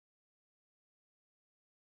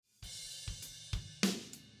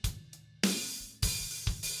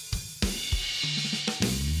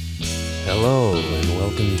Hello, and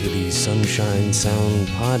welcome to the Sunshine Sound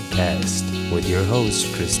Podcast with your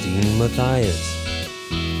host, Christine Matthias.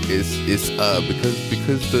 It's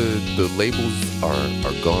because the labels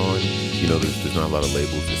are gone. You know, there's not a lot of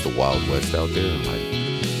labels. It's the Wild West out there, and like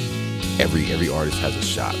every artist has a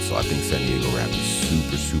shot. So I think San Diego rap is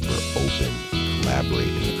super open, collaborate,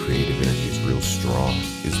 and the creative energy is real strong.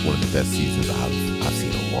 It's one of the best seasons I've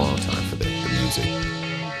seen in a long time for the music.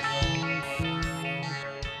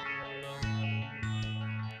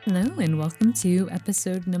 Hello, and welcome to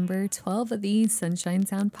episode number 12 of the Sunshine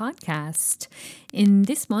Sound Podcast. In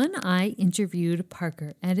this one, I interviewed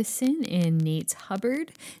Parker Edison and Nate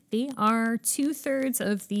Hubbard. They are 2/3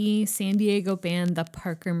 of the San Diego band, the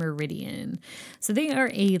Parker Meridian. So they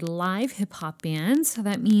are a live hip-hop band, so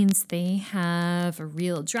that means they have a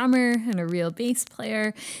real drummer and a real bass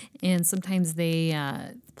player, and sometimes they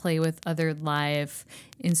play with other live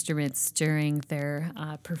instruments during their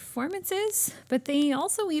performances, but they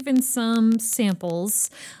also even some samples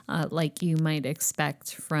like you might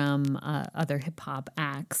expect from other hip-hop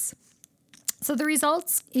acts. So the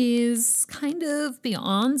results is kind of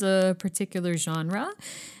beyond a particular genre,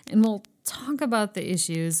 and we'll talk about the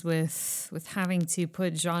issues with having to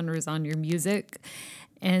put genres on your music.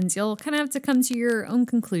 And you'll kind of have to come to your own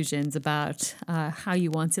conclusions about how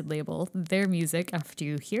you want to label their music after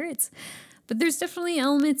you hear it. But there's definitely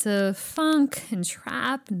elements of funk and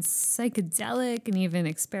trap and psychedelic and even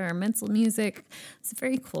experimental music. It's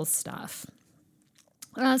very cool stuff.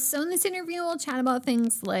 So in this interview, we'll chat about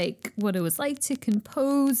things like what it was like to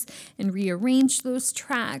compose and rearrange those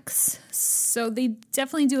tracks. So they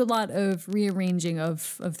definitely do a lot of rearranging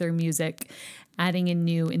of their music, adding in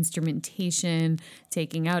new instrumentation,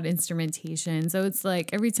 taking out instrumentation. So it's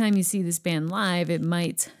like every time you see this band live, it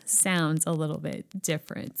might sound a little bit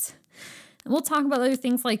different. And we'll talk about other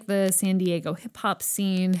things like the San Diego hip hop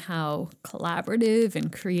scene, how collaborative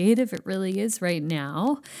and creative it really is right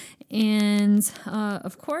now. And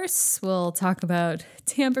of course, we'll talk about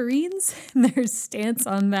tambourines and their stance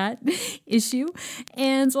on that issue.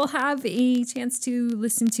 And we'll have a chance to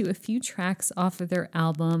listen to a few tracks off of their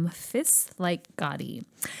album, Fists Like Gotti.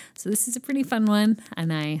 So this is a pretty fun one,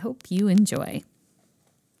 and I hope you enjoy.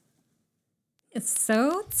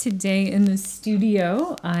 So today in the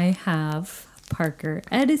studio, I have Parker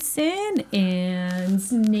Edison and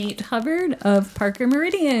Nate Hubbard of Parker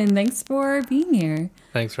Meridian. Thanks for being here.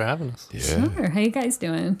 Thanks for having us. Yeah. Sure. How you guys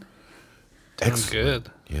doing? That's good.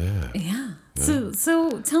 Yeah.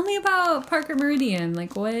 So tell me about Parker Meridian.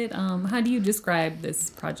 Like what? How do you describe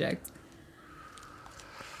this project?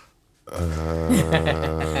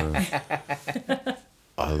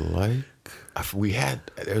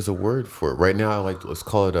 There's a word for it right now. Let's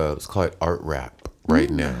call it art rap right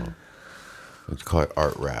now. Let's call it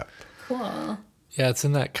art rap. Cool. Yeah, it's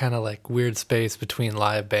in that kind of like weird space between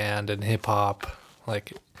live band and hip hop.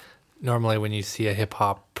 Like normally when you see a hip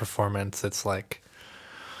hop performance, it's like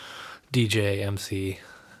DJ, MC,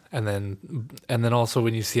 and then also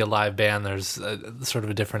when you see a live band, there's sort of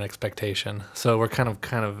a different expectation. So we're kind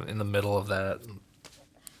of in the middle of that.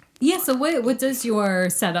 Yeah. So what does your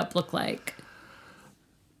setup look like?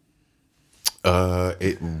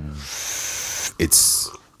 It's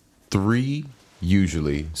 3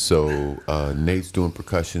 usually. So Nate's doing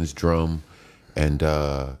percussions, drum, and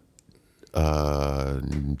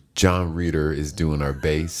John Reeder is doing our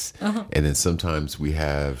bass. Uh-huh. And then sometimes we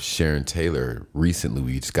have Sharon Taylor. Recently,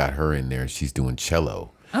 we just got her in there. She's doing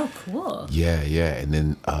cello. Oh, cool. Yeah. And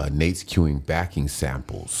then Nate's cueing backing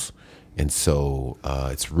samples. And so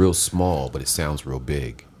it's real small, but it sounds real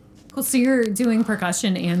big. Cool. So you're doing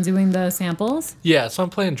percussion and doing the samples? Yeah, so I'm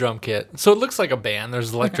playing drum kit. So it looks like a band.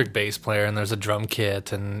 There's an electric bass player and there's a drum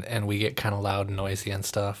kit, and we get kind of loud and noisy and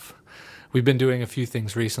stuff. We've been doing a few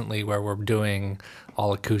things recently where we're doing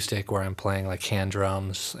all acoustic, where I'm playing like hand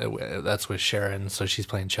drums. That's with Sharon, so she's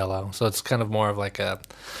playing cello. So it's kind of more of like the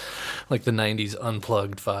 90s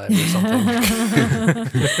unplugged vibe or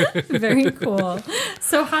something. Very cool.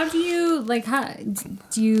 So how do you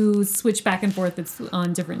switch back and forth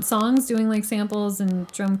on different songs, doing like samples and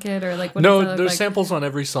drum kit, or like what? No, there's samples on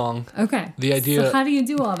every song. Okay. The idea. So how do you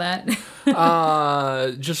do all that?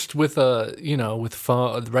 Just with with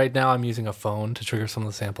phone. Right now, I'm using a phone to trigger some of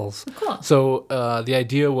the samples. Cool. So the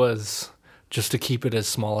idea was just to keep it as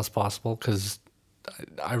small as possible, because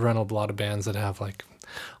I run a lot of bands that have I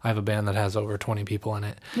have a band that has over 20 people in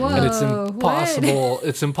it. Whoa, and it's impossible. What?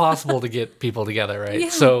 It's impossible to get people together, right? Yeah.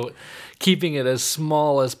 So keeping it as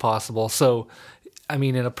small as possible. So, I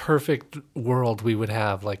mean, in a perfect world, we would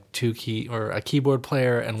have like a keyboard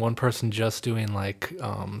player and one person just doing like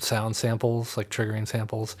sound samples, like triggering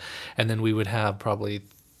samples. And then we would have probably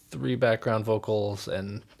 3 background vocals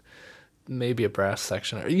and maybe a brass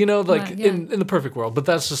section, or in the perfect world, but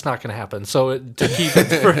that's just not going to happen. So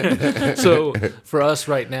for us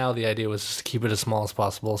right now, the idea was just to keep it as small as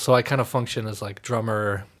possible. So I kind of function as like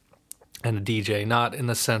drummer and a DJ, not in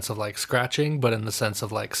the sense of like scratching, but in the sense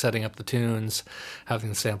of like setting up the tunes, having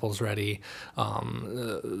the samples ready,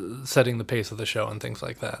 setting the pace of the show and things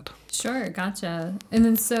like that. Sure, gotcha. And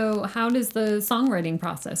then so how does the songwriting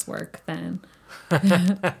process work then?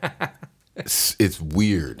 It's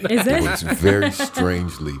weird. Is it? It's very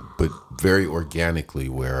strangely, but very organically,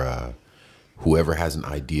 where whoever has an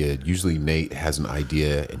idea, usually Nate has an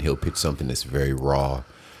idea and he'll pitch something that's very raw,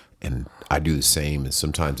 and I do the same. And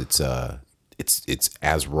sometimes it's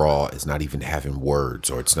as raw as not even having words,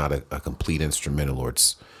 or it's not a complete instrumental, or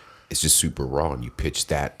it's just super raw, and you pitch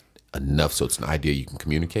that enough so it's an idea you can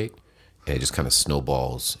communicate, and it just kind of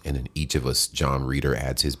snowballs. And then each of us, John Reeder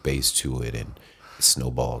adds his bass to it, and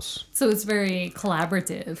snowballs. So it's very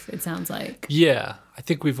collaborative, it sounds like. Yeah, I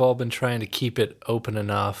think we've all been trying to keep it open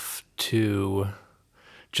enough to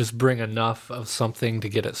just bring enough of something to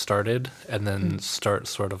get it started, and then start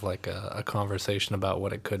sort of like a conversation about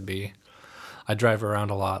what it could be. I drive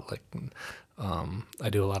around a lot, like I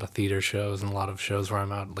do a lot of theater shows and a lot of shows where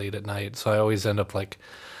I'm out late at night, so I always end up like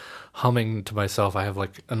humming to myself. I have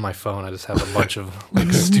like on my phone, I just have a bunch of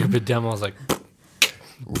like stupid demos, like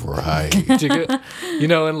right,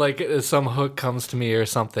 and like some hook comes to me or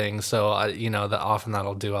something. So often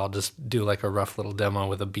that'll do. I'll just do like a rough little demo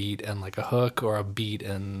with a beat and like a hook, or a beat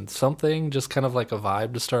and something, just kind of like a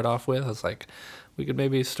vibe to start off with. It's like we could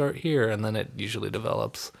maybe start here, and then it usually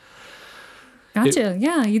develops. Gotcha.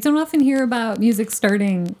 Yeah, you don't often hear about music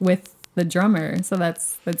starting with the drummer, so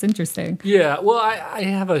that's interesting. Yeah, well, I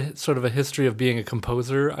have a sort of a history of being a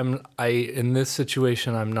composer. In this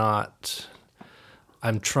situation,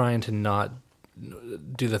 I'm trying to not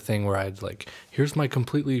do the thing where I'd like, here's my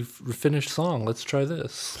completely finished song, let's try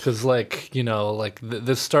this. Because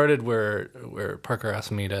this started where Parker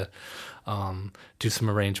asked me to do some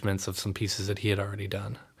arrangements of some pieces that he had already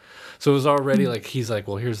done. So it was already like, he's like,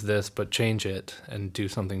 well, here's this, but change it and do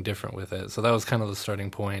something different with it. So that was kind of the starting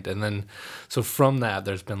point. And then, so from that,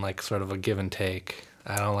 there's been like sort of a give and take.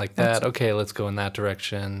 I don't like that. Gotcha. Okay, let's go in that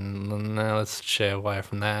direction. No, let's shy away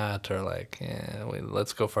from that, or like,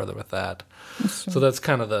 let's go further with that. So that's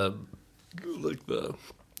kind of the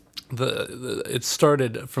it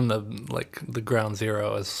started from the ground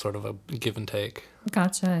zero as sort of a give and take.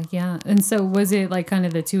 Gotcha. Yeah. And so was it like kind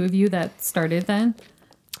of the two of you that started then?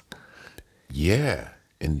 Yeah,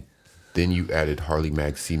 and then you added Harley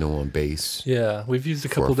Maxino on bass. Yeah, we've used a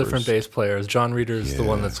couple different bass players. John Reeder is the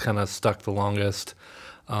one that's kind of stuck the longest.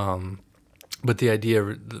 But the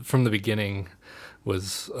idea from the beginning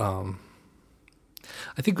was,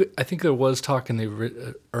 I think there was talk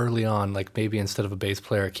early on, like maybe instead of a bass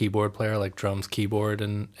player, a keyboard player, like drums, keyboard,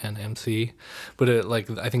 and MC. But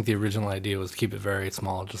I think the original idea was to keep it very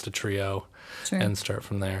small, just a trio, and start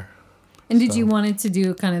from there. And did you want it to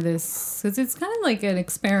do kind of this, because it's kind of like an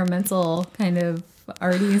experimental kind of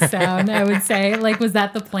arty sound, I would say. Like, was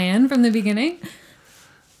that the plan from the beginning?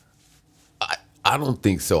 I don't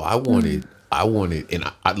think so. I wanted, and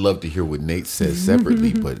I'd love to hear what Nate says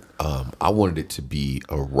separately, but I wanted it to be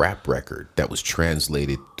a rap record that was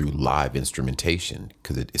translated through live instrumentation,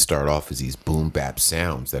 because it started off as these boom bap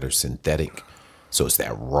sounds that are synthetic. So it's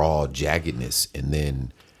that raw jaggedness. And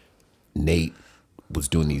then Nate was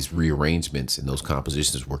doing these rearrangements, and those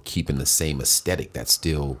compositions were keeping the same aesthetic. That's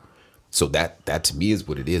still, so that to me is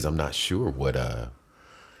what it is. I'm not sure what I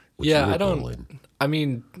don't. I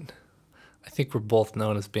mean, I think we're both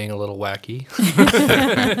known as being a little wacky,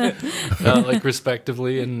 like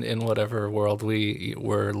respectively in whatever world we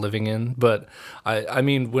were living in. But I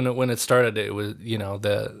mean, when it started, it was,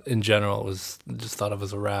 in general, it was just thought of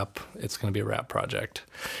as a rap. It's going to be a rap project.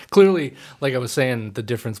 Clearly, like I was saying, the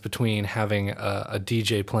difference between having a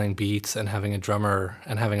DJ playing beats and having a drummer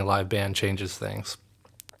and having a live band changes things.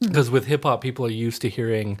 Because with hip hop, people are used to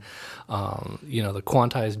hearing, the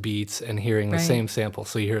quantized beats and hearing the same sample.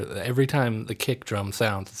 So you hear every time the kick drum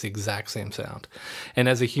sounds, it's the exact same sound. And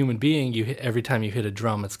as a human being, every time you hit a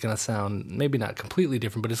drum, it's going to sound maybe not completely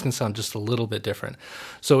different, but it's going to sound just a little bit different.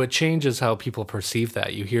 So it changes how people perceive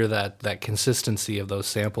that. You hear that consistency of those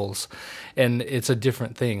samples, and it's a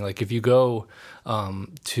different thing. Like if you go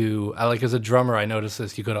as a drummer, I notice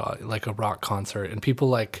this. You go to like a rock concert, and people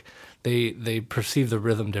like they perceive the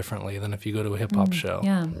rhythm differently than if you go to a hip hop show.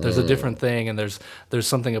 yeah. There's a different thing, and there's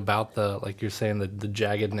something about the, like you're saying, the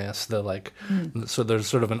jaggedness, the like. So there's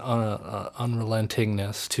sort of an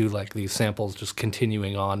unrelentingness to like these samples just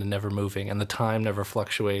continuing on and never moving, and the time never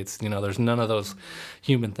fluctuates. You know, there's none of those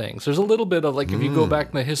human things. There's a little bit of like if you go back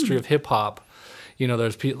in the history of hip hop. You know,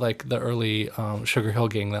 there's like the early Sugar Hill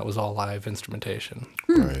Gang that was all live instrumentation.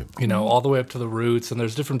 Right. You know, all the way up to the Roots, and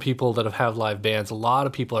there's different people that have live bands. A lot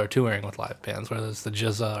of people are touring with live bands, whether it's the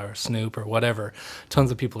GZA or Snoop or whatever.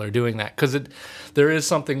 Tons of people are doing that because there is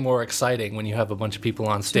something more exciting when you have a bunch of people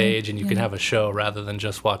on stage and you can have a show rather than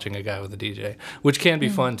just watching a guy with a DJ, which can be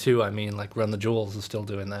fun too. I mean, like Run the Jewels is still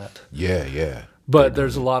doing that. Yeah. But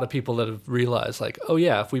there's a lot of people that have realized, like, oh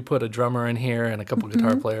yeah, if we put a drummer in here and a couple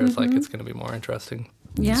guitar players, like it's going to be more interesting.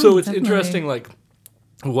 Yeah, So it's definitely. interesting, like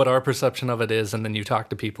what our perception of it is, and then you talk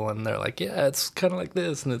to people and they're like, yeah, it's kind of like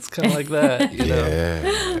this and it's kind of like that. You know,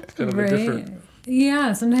 Yeah. it's kind of a different.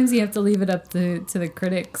 Yeah, sometimes you have to leave it up to the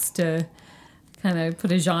critics to kind of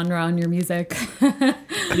put a genre on your music. Yeah,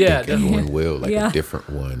 definitely. Everyone will, like Yeah. a different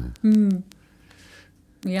one.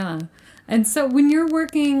 Yeah. And so when you're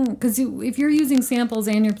working, because if you're using samples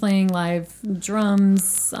and you're playing live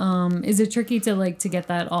drums, is it tricky to get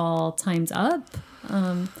that all timed up?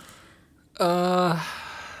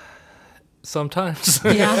 Sometimes.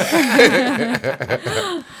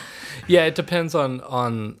 Yeah. Yeah, it depends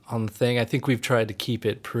on the thing. I think we've tried to keep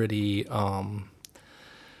it pretty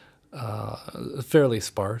fairly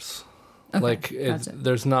sparse. Okay, Like gotcha.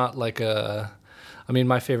 there's not like a. I mean,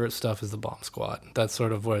 my favorite stuff is the Bomb Squad. That's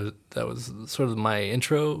sort of that was sort of my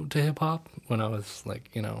intro to hip hop when I was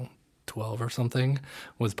 12 or something,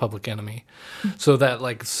 was Public Enemy. So that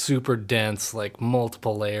like super dense, like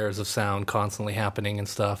multiple layers of sound constantly happening and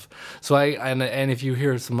stuff. So and if you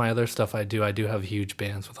hear some of my other stuff I do have huge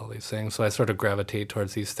bands with all these things. So I sort of gravitate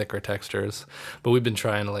towards these thicker textures. But we've been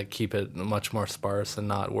trying to keep it much more sparse and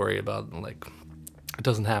not worry about it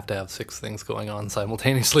doesn't have to have 6 things going on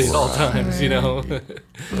simultaneously at all times, you know?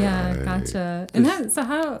 Yeah, gotcha. And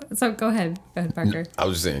so go ahead, Parker. I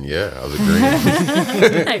was just saying, yeah, I was agreeing.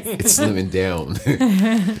 Nice. It's slimming down.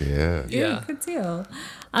 Yeah. Yeah. Good deal.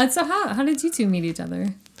 So how did you two meet each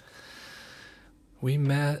other? We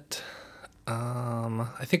met,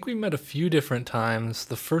 I think we met a few different times.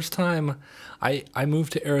 The first time I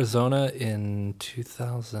moved to Arizona in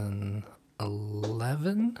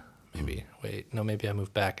 2011. Maybe I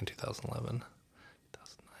moved back in 2011.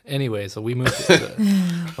 Anyway, so we moved.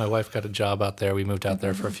 My wife got a job out there. We moved out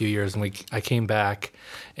there for a few years, and I came back,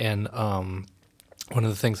 and one of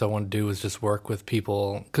the things I wanted to do was just work with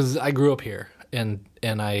people because I grew up here, and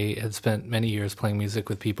I had spent many years playing music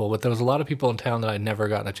with people, but there was a lot of people in town that I'd never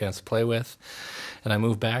gotten a chance to play with. And I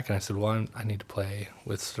moved back, and I said, well, I need to play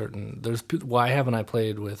with why haven't I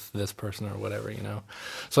played with this person or whatever, you know?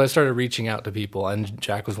 So I started reaching out to people, and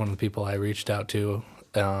Jack was one of the people I reached out to.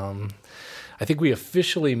 I think we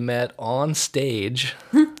officially met on stage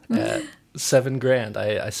at $7,000.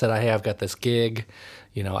 I said, hey, I've got this gig.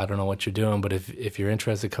 You know, I don't know what you're doing, but if you're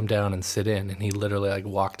interested, come down and sit in. And he literally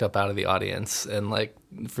walked up out of the audience and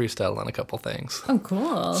freestyled on a couple things. Oh,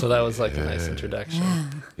 cool. So that was a nice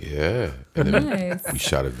introduction. Yeah. And then Nice. we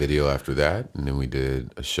shot a video after that, and then we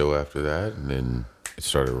did a show after that, and then it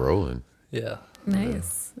started rolling. Yeah.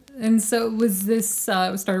 Nice. And so was this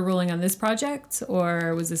started rolling on this project,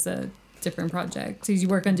 or was this a different project? Did you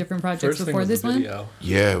work on different projects First thing before was this the one? video.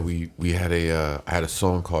 Yeah, we had I had a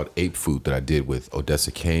song called Ape Food that I did with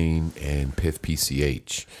Odessa Kane and Piff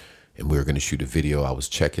PCH. And we were going to shoot a video. I was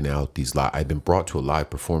checking out these I'd been brought to a live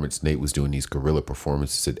performance. Nate was doing these guerrilla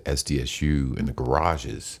performances at SDSU in the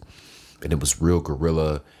garages. And it was real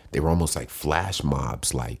guerrilla. They were almost like flash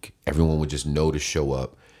mobs. Like everyone would just know to show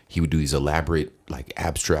up. He would do these elaborate,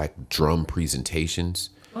 abstract drum presentations.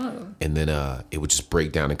 Whoa. And then it would just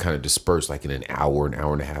break down and kind of disperse in an hour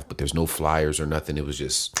and a half. But there's no flyers or nothing. It was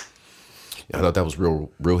just, I thought that was real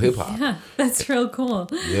hip hop. Yeah, that's real cool.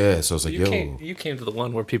 Yeah, so I was like, You came to the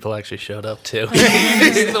one where people actually showed up too.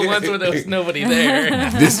 The ones where there was nobody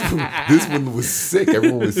there. this one was sick.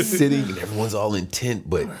 Everyone was sitting and everyone's all intent.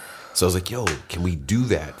 But so I was like, yo, can we do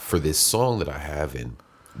that for this song that I have? And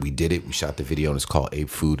we did it. We shot the video, and it's called Ape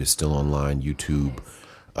Food. It's still online, YouTube.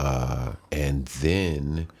 And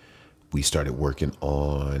then we started working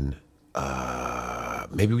on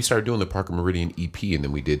maybe we started doing the Parker Meridian EP, and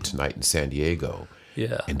then we did Tonight in San Diego.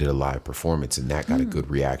 Yeah. And did a live performance, and that got a good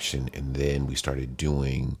reaction. And then we started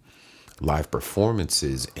doing live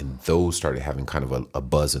performances, and those started having kind of a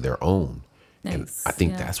buzz of their own. And Nice, I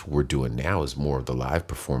think yeah. that's what we're doing now is more of the live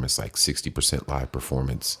performance, 60% live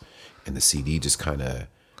performance, and the CD just kind of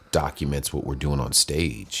documents what we're doing on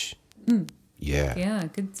stage. Yeah. Yeah.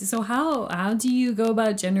 Good. So how do you go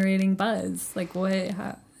about generating buzz? Like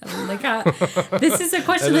what? This is a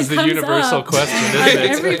question That is that the comes universal up question, on isn't it?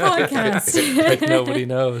 every podcast. Like nobody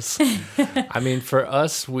knows. I mean, for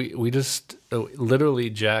us, we just literally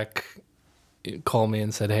Jack called me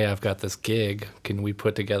and said, "Hey, I've got this gig. Can we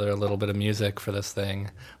put together a little bit of music for this thing?"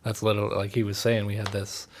 That's literally like he was saying. We had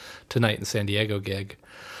this Tonight in San Diego gig.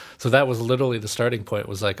 So that was literally the starting point.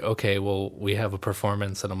 Was like, okay, well, we have a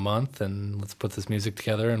performance in a month, and let's put this music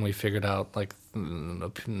together. And we figured out like, I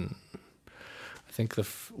think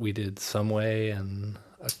we did Some Way, and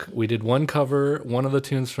we did one cover, one of the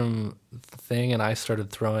tunes from Thing, and I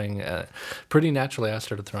started throwing, pretty naturally, I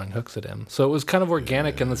started throwing hooks at him. So it was kind of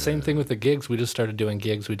organic, and the same thing with the gigs. We just started doing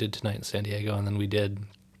gigs. We did Tonight in San Diego, and then we did,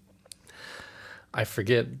 I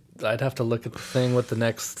forget, I'd have to look at the thing, what the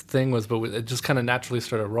next thing was, but it just kind of naturally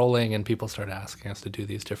started rolling, and people started asking us to do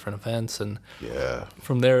these different events, and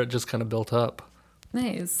from there it just kind of built up.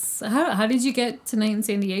 Nice. How did you get Tonight in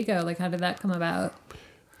San Diego? Like, how did that come about?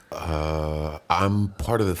 I'm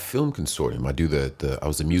part of the film consortium. I do I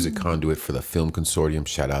was a music conduit for the film consortium.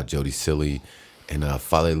 Shout out Jody Silly, and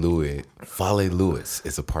Fale Lewis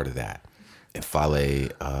is a part of that. And Fale,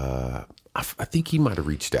 I think he might have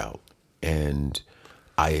reached out, and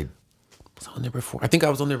was on there before. I think I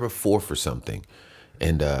was on there before for something,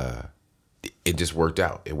 and it just worked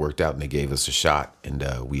out. It worked out, and they gave us a shot, and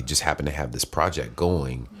we just happened to have this project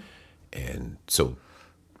going, and so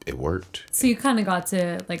it worked. So you kind of got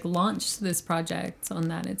to like launch this project on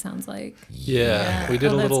that, it sounds like. Yeah. We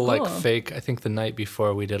did a little cool. like fake, I think the night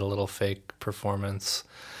before we did a little fake performance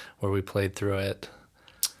where we played through it.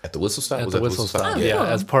 At the Whistle Stop? At the Whistle Stop, Oh, yeah. cool.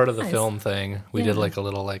 As part of the Nice. film thing, we did like a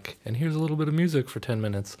little like, and here's a little bit of music for 10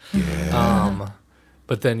 minutes. Yeah.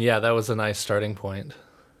 But then, yeah, that was a nice starting point.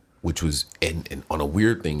 Which was, and on a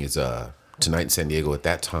weird thing is, Tonight in San Diego at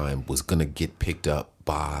that time was gonna get picked up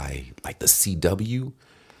by like the CW.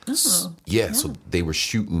 Oh, Yeah, so they were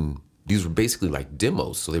shooting. These were basically like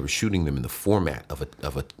demos, so they were shooting them in the format of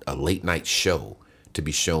a late night show to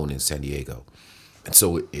be shown in San Diego, and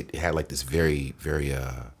so it had like this very very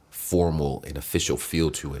formal and official feel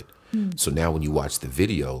to it. So now when you watch the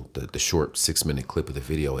video, the short 6-minute clip of the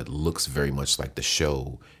video, it looks very much like the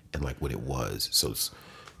show and like what it was. So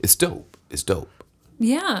it's dope. It's dope.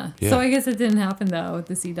 yeah. Yeah. So I guess it didn't happen though with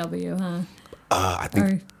the CW, huh? I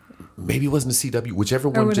think maybe it wasn't the CW, whichever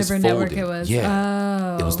Or one just whatever network folded. it was.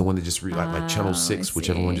 Yeah, it was the one that just like Channel 6, I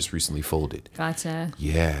whichever one see. just recently folded. Gotcha.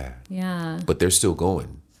 Yeah, Yeah. but they're still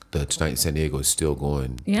going. The Tonight in San Diego is still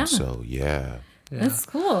going. Yeah. So yeah. That's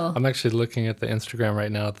cool. I'm actually looking at the Instagram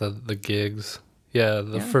right now at the gigs. Yeah,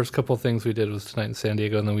 the first couple of things we did was Tonight in San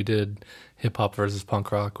Diego, and then we did Hip Hop versus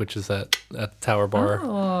Punk Rock, which is at Tower Bar.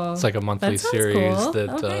 Oh, It's like a monthly that sounds series cool.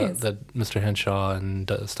 that Nice. that Mr. Henshaw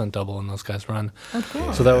and Stunt Double and those guys run. Oh,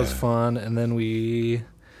 cool. So that was fun, and then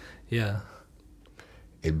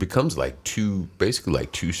It becomes like basically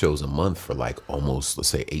like two shows a month for like almost, let's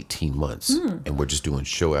say, 18 months. And we're just doing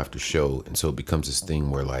show after show. And so it becomes this thing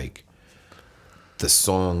where like the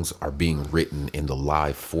songs are being written in the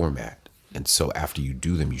live format. And so after you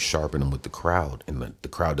do them, you sharpen them with the crowd, and the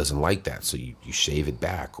crowd doesn't like that. So you shave it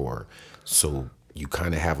back, or so you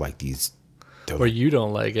kind of have like these. or you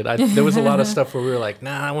don't like it. There was a lot of stuff where we were like,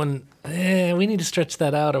 nah, we need to stretch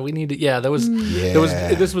that out, or we need to. Yeah, there was.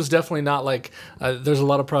 This was definitely not like. There's a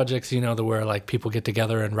lot of projects, where like people get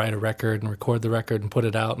together and write a record and record the record and put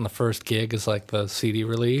it out, and the first gig is like the CD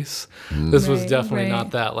release. This was Right, definitely right.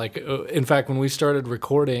 not that. Like, in fact, when we started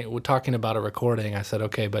talking about a recording, I said,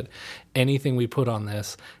 okay, but anything we put on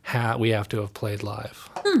this, we have to have played live.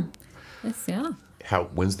 Yes, yeah.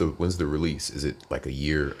 When's the release? Is it like a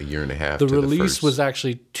year and a half? The to release the first? was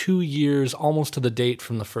actually 2 years, almost to the date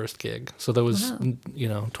from the first gig. So there was,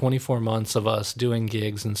 24 months of us doing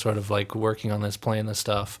gigs and sort of like working on this, playing this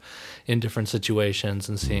stuff in different situations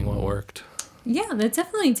and seeing what worked. Yeah, that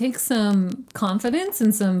definitely takes some confidence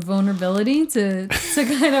and some vulnerability to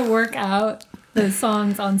kind of work out the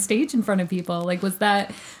songs on stage in front of people. Like,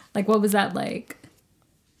 what was that like?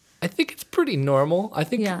 I think it's pretty normal. I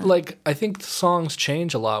think I think songs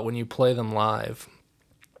change a lot when you play them live.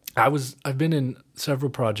 I've been in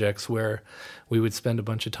several projects where we would spend a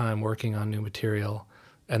bunch of time working on new material,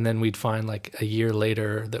 and then we'd find like a year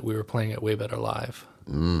later that we were playing it way better live.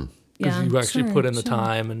 Because you actually put in the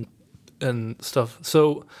time and stuff.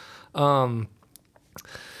 So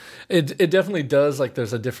it definitely does, like,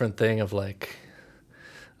 there's a different thing of like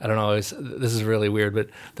I don't know, this is really weird, but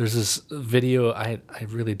there's this video, I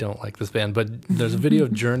really don't like this band, but there's a video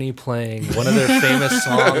of Journey playing one of their famous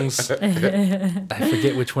songs. I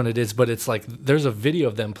forget which one it is, but it's like, there's a video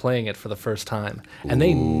of them playing it for the first time, and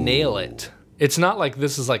they nail it. It's not like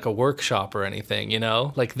this is like a workshop or anything, you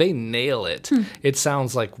know? Like, they nail it. It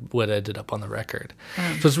sounds like what ended up on the record.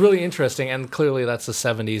 So it's really interesting, and clearly that's the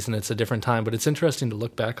 70s and it's a different time, but it's interesting to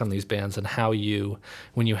look back on these bands and how you,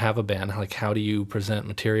 when you have a band, like, how do you present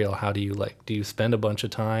material? How do you spend a bunch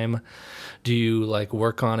of time? Do you, like,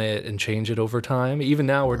 work on it and change it over time? Even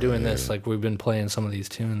now we're doing this, like, we've been playing some of these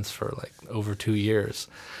tunes for, like, over 2 years.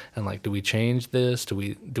 And, like, do we change this? Do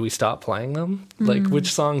we stop playing them? Like,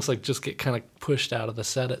 which songs, like, just get kind of pushed out of the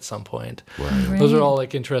set at some point? Right. Those are all,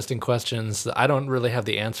 like, interesting questions. I don't really have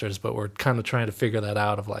the answers, but we're kind of trying to figure that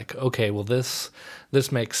out of, like, okay, well, this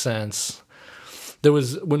makes sense. There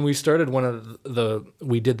was, when we started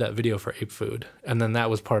we did that video for Ape Food, and then that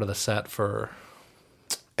was part of the set for...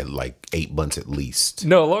 At like 8 months at least.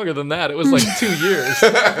 No, longer than that. It was like 2 years.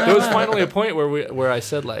 There was finally a point where I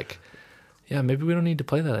said, like, yeah, maybe we don't need to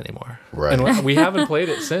play that anymore. Right. And we haven't played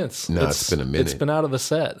it since. No, it's been a minute. It's been out of the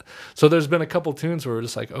set. So there's been a couple tunes where we're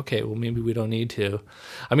just like, okay, well, maybe we don't need to.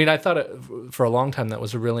 I mean, I thought for a long time that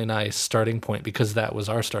was a really nice starting point because that was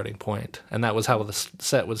our starting point. And that was how the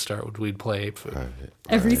set would start. We'd play Ape Food.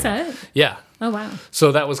 Every set? Yeah. Oh, wow.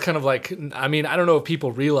 So that was kind of like, I mean, I don't know if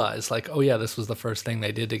people realize, like, oh, yeah, this was the first thing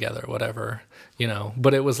they did together, whatever, you know.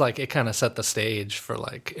 But it was like, it kind of set the stage for,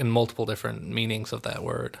 like, in multiple different meanings of that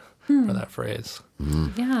word. Or that phrase.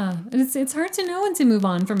 Yeah. It's hard to know when to move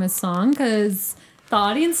on from a song because the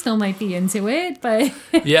audience still might be into it, but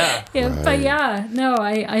Yeah. But yeah, no,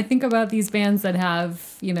 I think about these bands that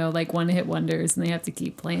have, you know, like one-hit wonders and they have to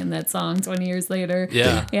keep playing that song 20 years later.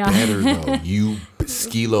 Yeah. Better though. You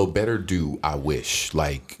Skilo better do I wish.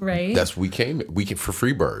 Like Right. that's we came for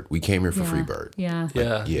Freebird. We came here for Freebird. Yeah.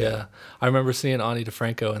 Yeah. I remember seeing Ani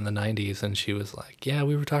DeFranco in the 90s, and she was like, yeah,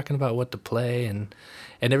 we were talking about what to play, and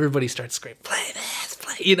everybody started screaming, play this,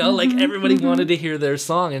 play, you know, like everybody wanted to hear their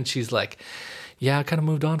song, and she's like, yeah, I kind of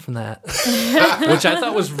moved on from that, which I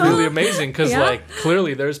thought was really amazing because, like,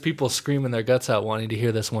 clearly there's people screaming their guts out wanting to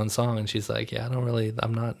hear this one song, and she's like, yeah,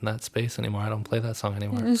 I'm not in that space anymore. I don't play that song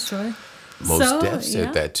anymore. Yeah, sure. Most Def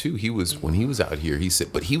said that too. When he was out here, he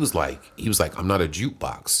said, but he was like, I'm not a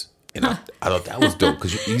jukebox. And I thought that was dope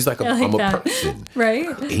because he's like, I'm a person. Right.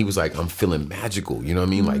 And he was like, I'm feeling magical. You know what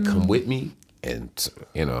I mean? Like, come with me. And,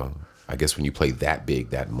 you know, I guess when you play that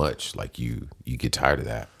big, that much, like you get tired of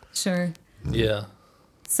that. Sure. Yeah.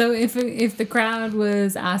 So if the crowd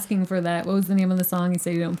was asking for that, what was the name of the song you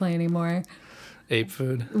say you don't play anymore? Ape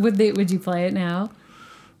Food. Would you play it now?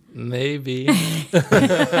 Maybe. We're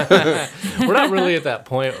not really at that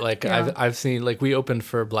point. Like, Yeah. I've seen, like, we opened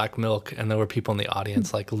for Black Milk, and there were people in the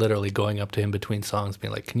audience, like, literally going up to him between songs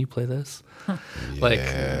being like, can you play this? Like,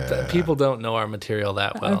 people don't know our material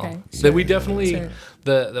that well. Okay. So we definitely, Sure.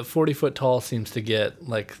 the 40 Foot Tall seems to get,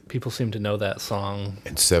 like, people seem to know that song.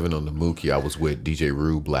 And 7 on the Mookie, I was with DJ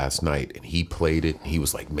Rube last night, and he played it, and he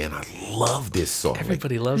was like, man, I love this song.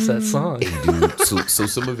 Everybody loves that song. Like, hey, dude, so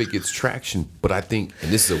some of it gets traction, but I think,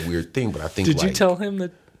 and this is a weird thing, but I think, Did like, you tell him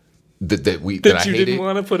that that I you hated, didn't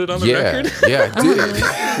want to put it on the record? Yeah, I did.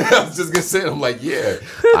 I was just gonna say it. I'm like, yeah,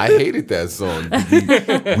 I hated that song.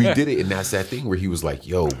 We did it, and that's that thing where he was like,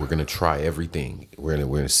 yo, we're gonna try everything. We're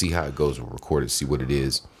gonna see how it goes. We'll record it, see what it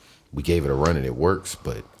is. We gave it a run and it works,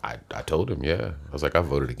 but I told him, I was like, I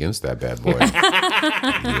voted against that bad boy.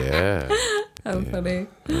 Yeah. Oh, funny.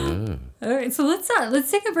 All right, so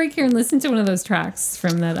let's take a break here and listen to one of those tracks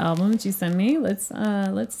from that album that you sent me. Let's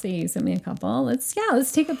see, you sent me a couple. Let's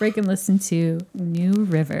take a break and listen to New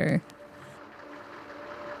River.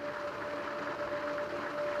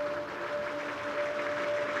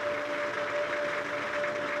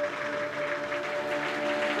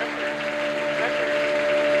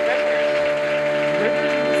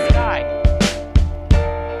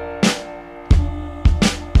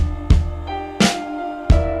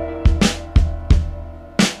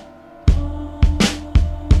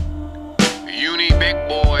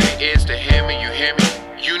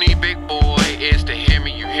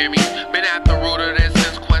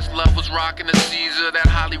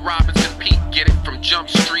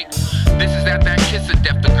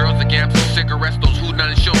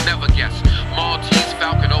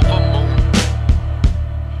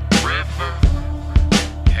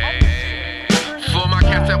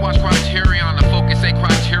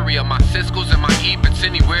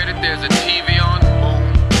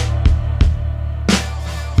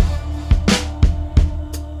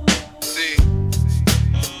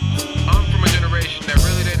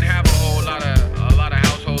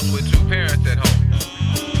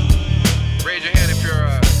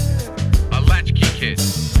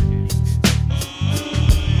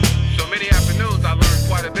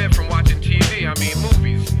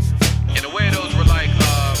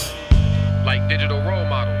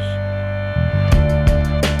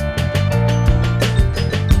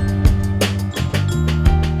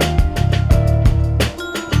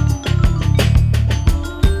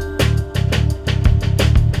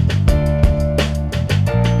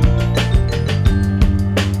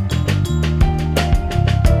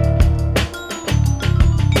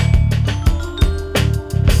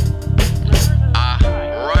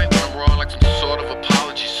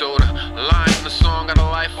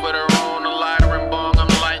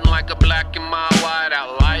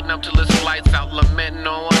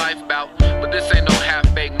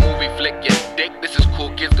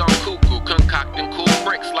 Cool kids gone cuckoo, concocting cool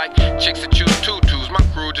bricks like chicks that choose tutus. My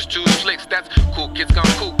crew just choose flicks. That's cool kids gone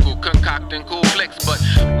cuckoo, concocting cool flicks. But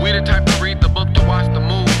we the type to read the book to watch the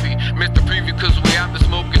movie. Missed the preview cause we out there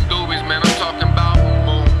smoking doobies. Man, I'm talking about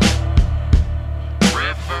moon,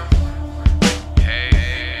 river,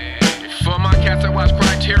 hey. For my cats that watch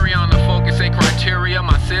Criterion, the focus ain't criteria.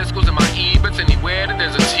 My Cisco's and my Ebits, anywhere that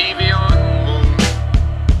there's a TV on. Moon.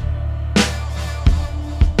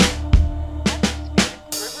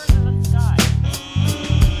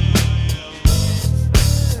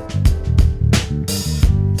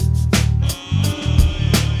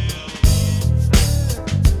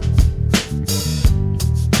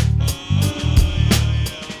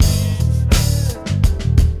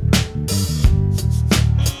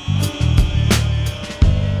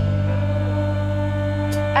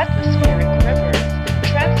 Atmospheric rivers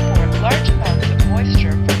transport large amounts of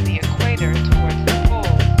moisture from the equator towards the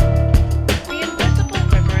poles. The invisible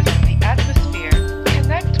rivers in the atmosphere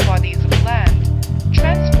connect bodies of land,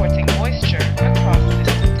 transporting moisture across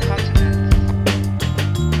distant continents.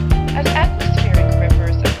 As atmospheric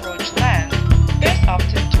rivers approach land, there's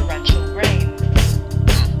often torrential rain.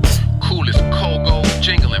 Cool as Kogo,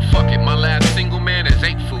 jingling, fuck it. My last single man is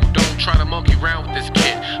 8 food. Don't try to monkey around with this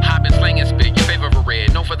kid. Hopping, slanging, spit, your favorite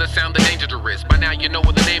red. Known for the sound, the danger to risk. By now you know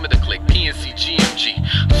what the name of the clique, PNC GMG.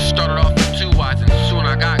 Started off with 2 eyes and soon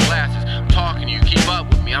I got glasses. I'm talking to you, keep up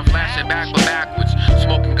with me. I'm flashing back but backwards.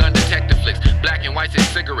 Smoking gun detective flicks, black and whites and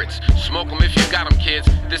cigarettes. Smoke 'em if you got 'em, kids.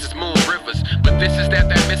 This is Moon Rivers. But this is that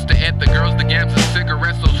Mr. Ed, the girls, the gams, and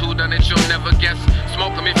cigarettes. Those who done it, you'll never guess.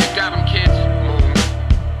 Smoke 'em if you got 'em, kids. Moon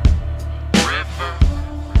River.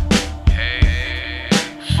 Hey.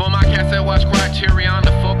 For my cats that watch Criterion,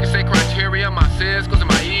 the focus ain't criteria. My Cisco's and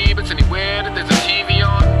my Ebits, anywhere that there's a TV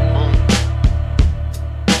on. Boom.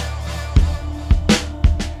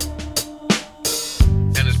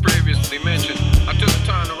 And as previously mentioned, I took the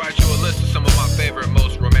time to write you a list of some of my favorite,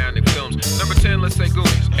 most romantic films. Number 10, let's say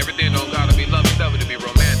Goonies. Everything don't gotta be lovey-dovey to be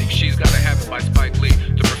romantic. She's Gotta Have It by Spike Lee.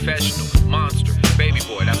 The Professional, Monster, Baby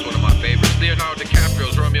Boy, that's one of my favorites. Leonardo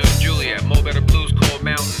DiCaprio's Romeo and Juliet, Mo Better Blues, Cold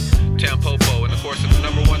Mountain, Tampopo, and of course the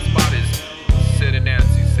number 1 spot is Sid and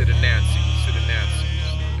Nancy, Sid and Nancy, Sid and Nancy.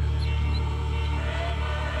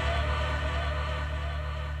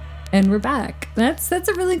 And we're back. That's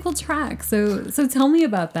a really cool track. So tell me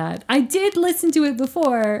about that. I did listen to it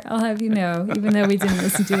before, I'll have you know, even though we didn't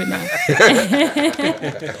listen to it now.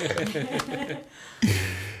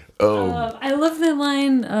 I love the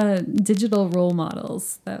line, digital role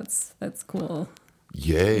models. That's cool.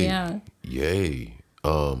 Yay. Yeah. Yay.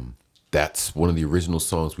 That's one of the original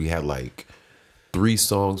songs. We had like 3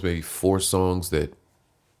 songs, maybe 4 songs that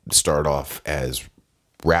start off as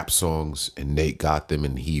rap songs, and Nate got them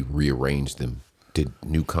and he rearranged them, did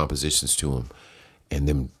new compositions to them, and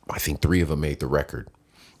then I think 3 of them made the record,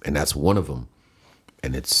 and that's one of them.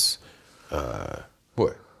 And it's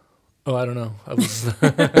what? Oh, I don't know. I was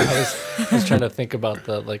I was trying to think about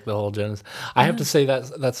the whole genesis. I have to say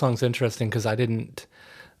that song's interesting because I didn't.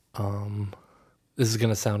 This is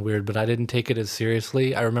gonna sound weird, but I didn't take it as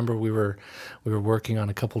seriously. I remember we were working on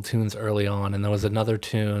a couple tunes early on, and there was another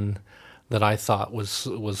tune that I thought was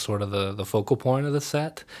sort of the focal point of the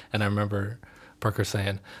set, and I remember Parker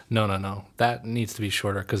saying, no, that needs to be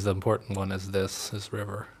shorter because the important one is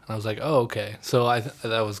River. And I was like, oh, okay. So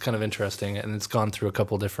that was kind of interesting, and it's gone through a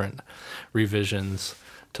couple different revisions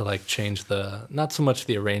to like change not so much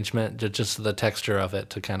the arrangement, just the texture of it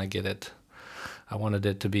to kind of get it. I wanted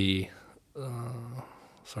it to be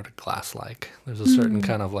sort of glass-like. There's a certain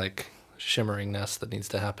kind of like shimmeringness that needs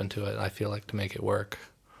to happen to it, I feel like, to make it work.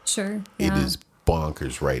 Sure. It Yeah. is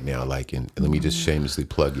bonkers right now. Like, and let me just shamelessly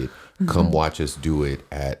plug it. Come watch us do it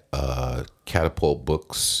at Catapult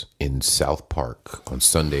Books in South Park on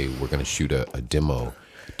Sunday. We're going to shoot a demo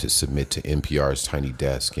to submit to NPR's Tiny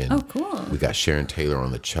Desk, and Oh, cool. we got Sharon Taylor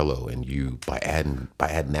on the cello. And you, by adding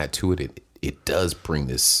that to it, it does bring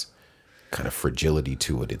this kind of fragility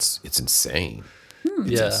to it. It's insane.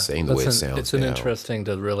 It's insane the way it sounds. It's now. interesting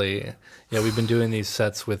to really, we've been doing these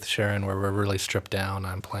sets with Sharon where we're really stripped down.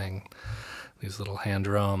 I'm playing these little hand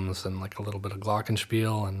drums and like a little bit of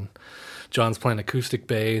glockenspiel, and John's playing acoustic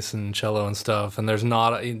bass and cello and stuff. And there's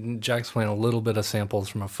not, Jack's playing a little bit of samples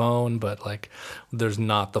from a phone, but like there's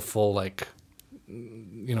not the full like,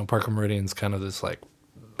 Parker Meridian's kind of this like,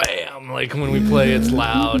 bam, like when we play it's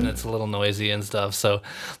loud and it's a little noisy and stuff. So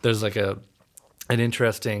there's like an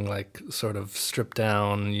interesting, like, sort of stripped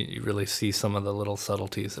down, you really see some of the little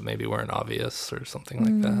subtleties that maybe weren't obvious or something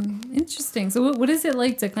like that. Interesting. So what is it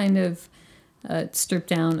like to kind of strip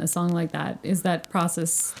down a song like that? Is that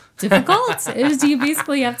process difficult? Do you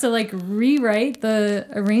basically have to like rewrite the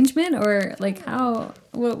arrangement, or like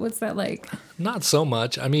what's that like? Not so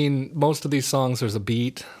much. I mean, most of these songs, there's a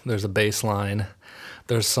beat, there's a bass line,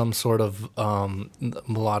 there's some sort of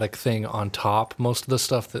melodic thing on top. Most of the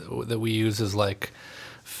stuff that we use is like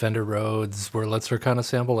Fender Rhodes, Wurlitzer kind of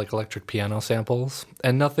sample, like electric piano samples,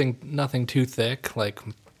 and nothing too thick, like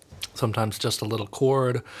sometimes just a little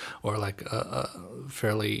chord or like a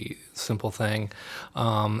fairly simple thing.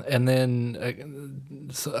 And then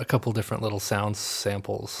a couple different little sound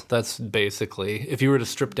samples. That's basically, if you were to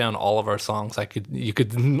strip down all of our songs, you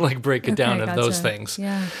could like break it down into those things.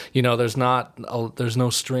 Yeah. You know, there's no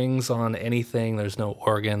strings on anything. There's no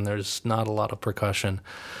organ. There's not a lot of percussion.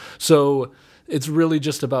 So it's really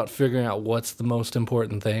just about figuring out what's the most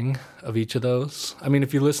important thing of each of those. I mean,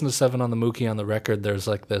 if you listen to Seven on the Mookie on the record, there's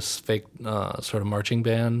like this fake sort of marching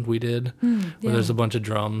band we did where there's a bunch of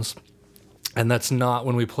drums. And that's not,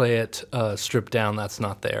 when we play it stripped down, that's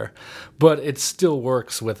not there. But it still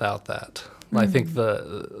works without that. I think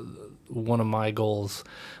one of my goals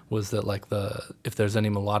was that like if there's any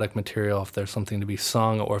melodic material, if there's something to be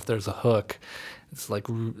sung, or if there's a hook,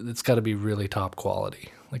 it's got to be really top quality,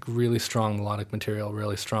 like really strong melodic material,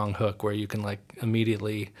 really strong hook where you can like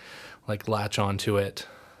immediately like latch onto it,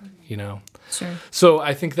 you know. Sure. So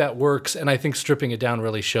I think that works, and I think stripping it down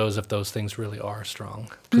really shows if those things really are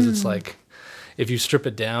strong, because it's like, if you strip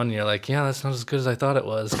it down and you're like, yeah, that's not as good as I thought it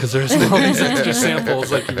was, because there's all these extra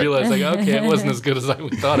samples, like you realize like, okay, it wasn't as good as we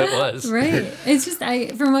thought it was. Right. It's just,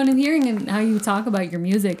 from what I'm hearing and how you talk about your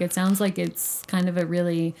music, it sounds like it's kind of a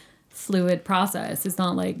really fluid process. It's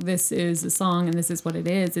not like this is a song and this is what it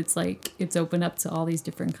is. It's like it's open up to all these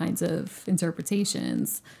different kinds of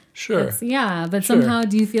interpretations. Sure. But somehow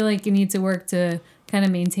do you feel like you need to work to kind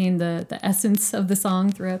of maintain the essence of the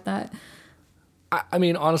song throughout that? I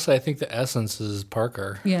mean, honestly, I think the essence is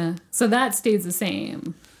Parker. Yeah. So that stays the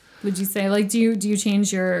same. Would you say, like, do you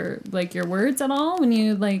change your words at all when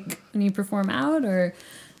you perform out, or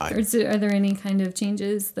are there any kind of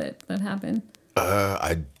changes that happen?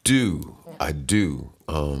 I do.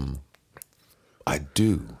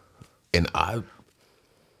 And I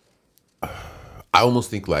almost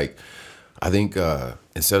think like,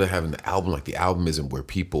 instead of having the album, like the album isn't where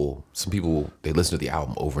some people, they listen to the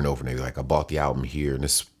album over and over and they're like, I bought the album here and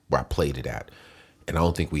this is where I played it at. And I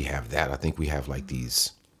don't think we have that. I think we have like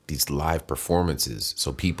these live performances.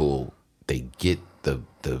 So people, they get the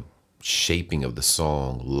shaping of the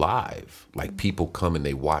song live. Like people come and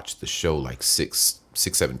they watch the show like six,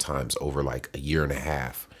 7 times over like a year and a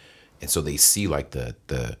half. And so they see like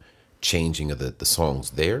the changing of the songs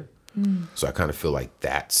there. So I kind of feel like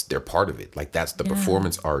they're part of it. Like that's the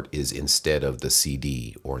performance art is, instead of the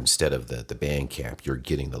CD or instead of the Bandcamp, you're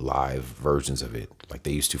getting the live versions of it like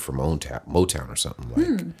they used to for Motown or something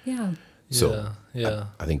like. Yeah. So yeah.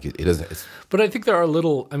 I think it doesn't. But I think there are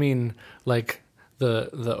like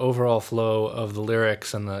the overall flow of the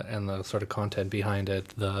lyrics and the sort of content behind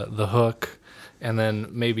it, the hook, and then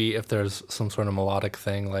maybe if there's some sort of melodic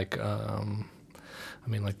thing like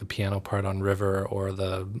like the piano part on River, or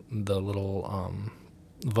the little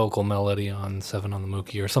vocal melody on Seven on the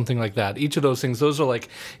Mookie or something like that. Each of those things, those are like,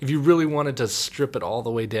 if you really wanted to strip it all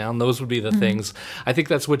the way down, those would be the things. I think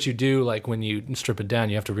that's what you do. Like when you strip it down,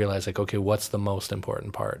 you have to realize like, okay, what's the most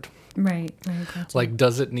important part? Right. Gotcha. Like,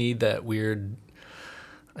 does it need that weird,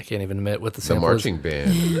 I can't even admit what the sample marching is.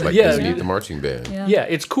 Band. Like, does it need the marching band? Yeah,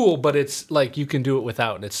 it's cool, but it's like you can do it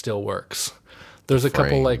without and it still works. There's a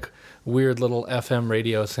couple like weird little FM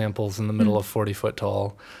radio samples in the middle of 40 Foot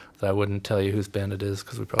Tall that I wouldn't tell you whose band it is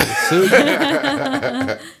because we probably sued.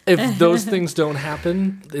 If those things don't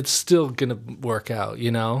happen, it's still gonna work out, you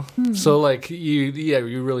know. So like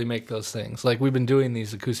you really make those things. Like we've been doing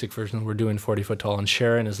these acoustic versions. We're doing 40 Foot Tall, and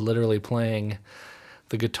Sharon is literally playing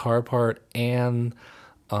the guitar part, and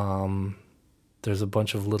there's a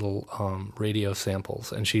bunch of little radio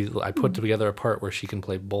samples, and I put together a part where she can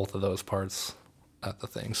play both of those parts at the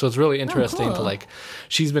thing. So it's really interesting to like,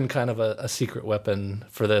 she's been kind of a secret weapon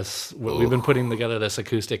for this. We've been putting together this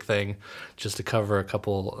acoustic thing just to cover a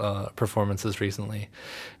couple performances recently.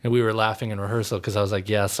 And we were laughing in rehearsal because I was like,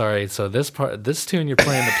 yeah, sorry. So this tune you're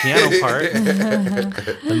playing the piano part.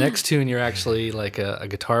 The next tune you're actually like a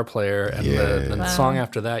guitar player, and the song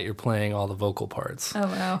after that you're playing all the vocal parts. Oh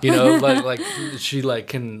wow. You know, like she like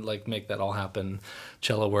can like make that all happen.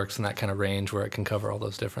 Cello works in that kind of range where it can cover all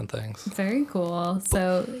those different things. Very cool.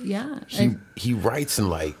 So yeah, he writes in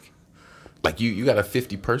like you got a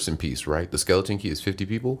 50-person piece, right? The Skeleton Key is 50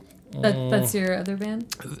 people. That's your other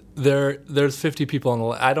band? There's 50 people on the.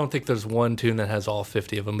 I don't think there's one tune that has all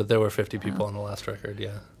 50 of them, but there were 50 people on the last record.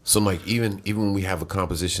 Yeah. So like even when we have a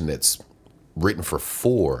composition that's written for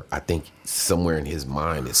 4, I think somewhere in his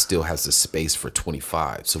mind it still has the space for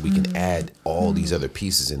 25. So we can add all these other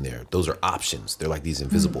pieces in there. Those are options. They're like these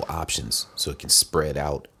invisible options. So it can spread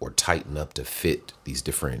out or tighten up to fit these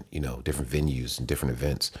different, different venues and different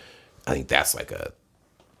events. I think that's like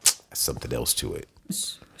something else to it.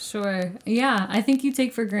 Sure. Yeah, I think you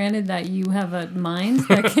take for granted that you have a mind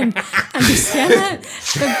that can understand that,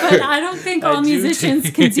 but I don't think all musicians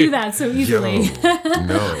can do that so easily.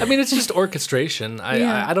 No. I mean, it's just orchestration.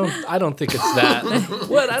 I don't think it's that.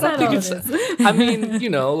 What? I don't think it's that. I mean,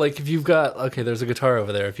 like if you've got there's a guitar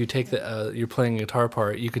over there. If you take you're playing a guitar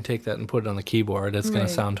part, you can take that and put it on the keyboard. It's going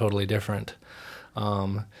to sound totally different.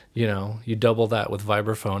 You double that with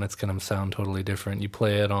vibraphone, it's going to sound totally different. You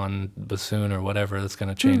play it on bassoon or whatever, that's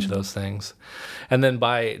going to change those things. And then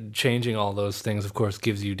by changing all those things, of course,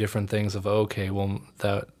 gives you different things of, you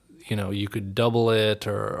could double it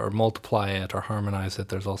or multiply it or harmonize it.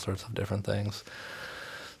 There's all sorts of different things.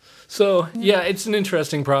 So, it's an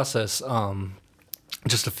interesting process.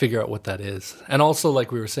 Just to figure out what that is. And also,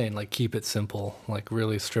 like we were saying, like keep it simple, like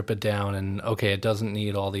really strip it down and, it doesn't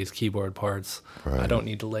need all these keyboard parts. Right. I don't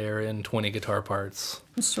need to layer in 20 guitar parts.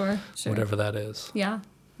 Sure. Whatever that is. Yeah,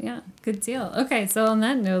 good deal. Okay, so on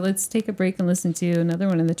that note, let's take a break and listen to another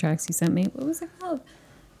one of the tracks you sent me. What was it called?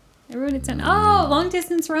 I wrote it down. Oh, Long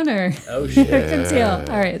Distance Runner. Oh, shit. Good deal.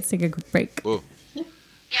 All right, let's take a quick break. Whoa.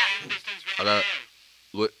 What are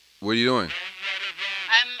you doing?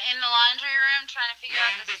 I'm in the laundry room trying to figure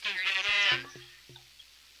out the security system.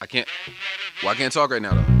 I can't talk right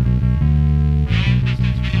now, though.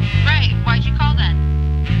 Right, why'd you call then?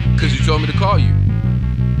 Because you told me to call you.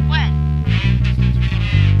 When?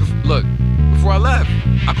 Look, before I left,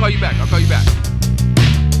 I'll call you back.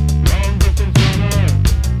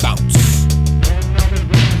 Bounce.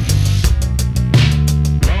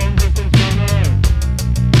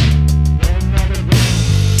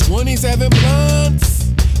 "27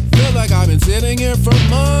 blunts. Feel like I've been sitting here for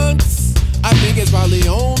months. I think it's probably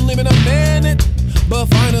only been a minute, but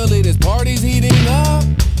finally this party's heating up.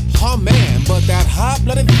 Oh man, but that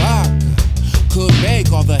hot-blooded vodka could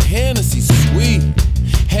make all the Hennessy sweet.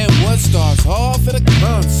 And what starts off at a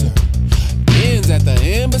concert ends at the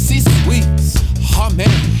Embassy Suites. Oh man,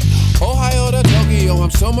 Ohio to Tokyo,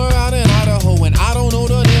 I'm somewhere out in Idaho, and I don't know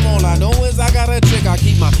the name. All I know is I got a trick. I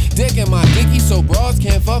keep my dick in my dicky so broads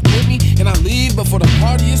can't fuck with me, and I leave before the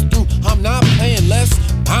party is through. I'm not playing, let's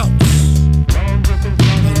bounce.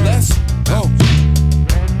 And let's go.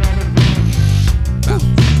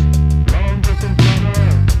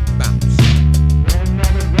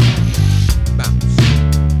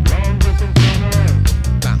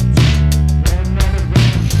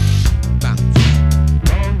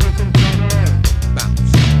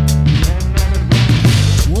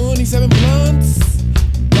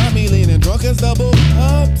 Double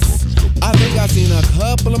cups. I think I seen a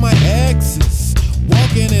couple of my exes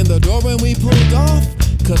walking in the door when we pulled off.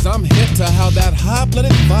 Cause I'm hip to how that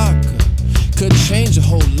hot-blooded vodka could change a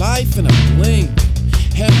whole life in a blink.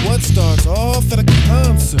 And what starts off at a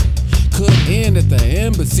concert could end at the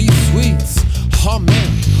Embassy Suites. Oh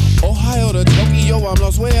man, Ohio to Tokyo, I'm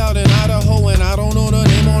lost way out in Idaho, and I don't know the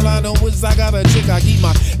name. All I know is I got a chick. I keep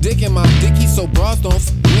my dick in my dicky so bras don't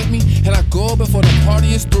f with me, and I go before the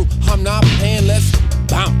party is through. I'm not playing, let's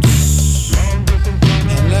bounce. And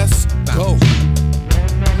let's go.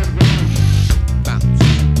 Bounce.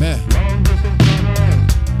 Man.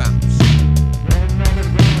 Bounce.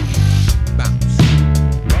 Bounce.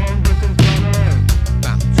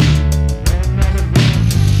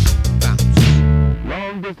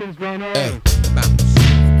 Hey.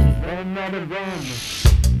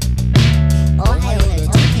 Ohio to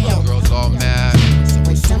Tokyo. Girls all mad.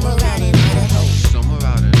 Somewhere out in Idaho.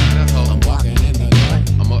 I'm walking in the door.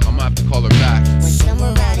 I'm gonna have to call her back.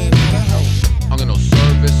 Somewhere out in Idaho. I'm gonna no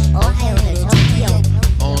service. Ohio to Tokyo.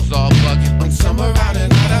 Phone's all bugging. Somewhere out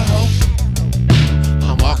in Idaho.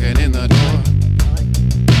 I'm walking in the door.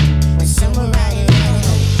 Somewhere out in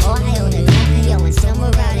Idaho. Ohio to Tokyo. And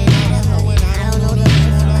somewhere out in Idaho. And I don't know the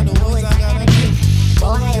name, all I know is I got a chick.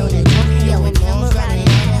 Ohio to Tokyo. And somewhere out in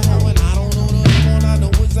Idaho. And I don't know the name, all I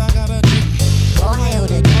know is I got a chick. Ohio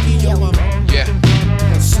to Tokyo. Yeah.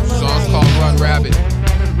 Song's called Run Rabbit.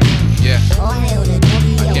 Yeah. Ohio to Tokyo.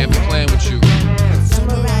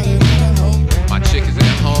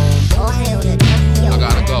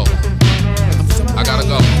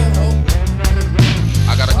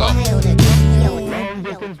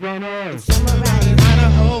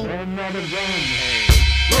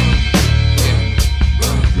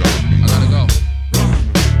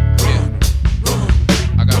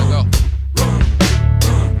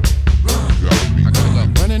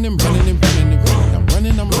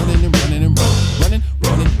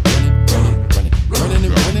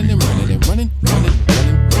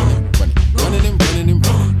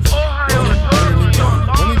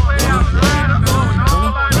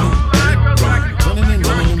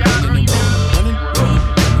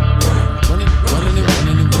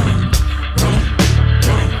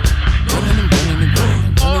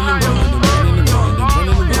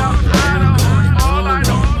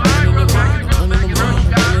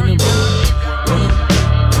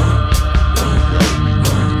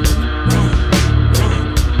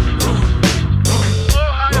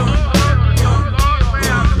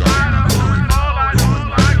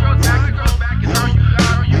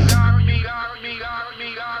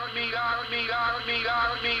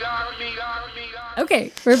 Okay,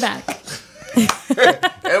 we're back. And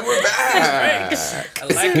we're back. I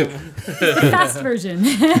like him. Fast version.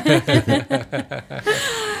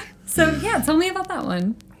 So yeah, tell me about that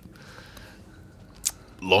one.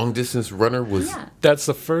 Long Distance Runner was Yeah. That's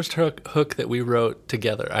the first hook that we wrote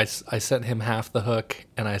together. I sent him half the hook,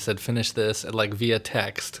 and I said, finish this, like via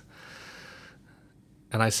text.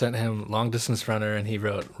 And I sent him Long Distance Runner, and he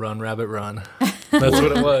wrote Run Rabbit Run. That's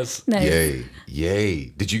what it was. Nice.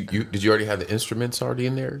 Yay. Did you already have the instruments already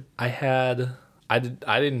in there? I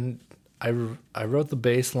wrote the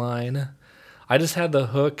bass line. I just had the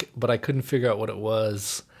hook, but I couldn't figure out what it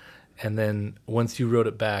was. And then once you wrote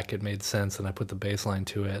it back, it made sense, and I put the bass line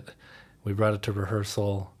to it. We brought it to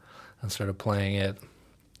rehearsal and started playing it.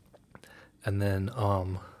 And then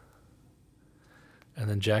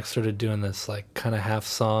Jack started doing this like kind of half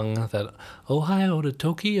song that Ohio to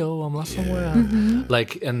Tokyo, I'm lost somewhere.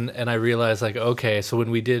 Like and I realized like, okay, so when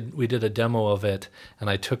we did a demo of it, and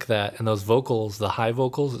I took that, and those vocals, the high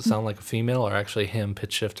vocals that sound like a female, are actually him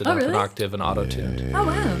pitch shifted up an octave and auto-tuned. Oh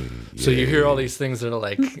wow. So you hear all these things that are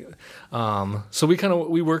like, so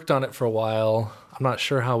we worked on it for a while. I'm not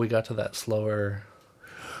sure how we got to that slower.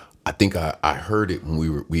 I think I heard it when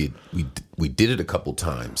we did it a couple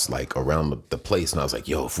times, like around the place, and I was like,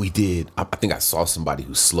 yo, if we did, I think I saw somebody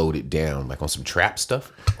who slowed it down, like on some trap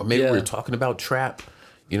stuff, or maybe we were talking about trap,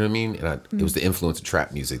 you know what I mean? And it was the influence of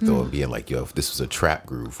trap music though, and being like, yo, if this was a trap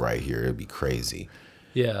groove right here, it'd be crazy.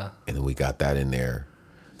 Yeah. And then we got that in there.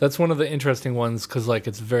 That's one of the interesting ones, because like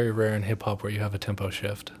it's very rare in hip hop where you have a tempo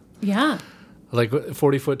shift. Yeah. Like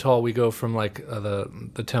 40 Foot Tall, we go from like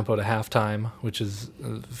the tempo to halftime, which is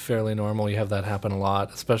fairly normal. You have that happen a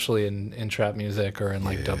lot, especially in trap music or in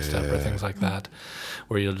like dubstep or things like that,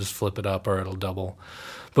 where you'll just flip it up or it'll double.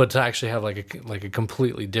 But to actually have like a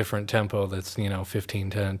completely different tempo that's, 15,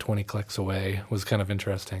 10, 20 clicks away was kind of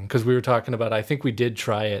interesting. Because we were talking about, I think we did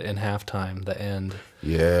try it in halftime, the end.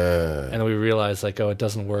 Yeah. And we realized like, it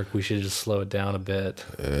doesn't work. We should just slow it down a bit.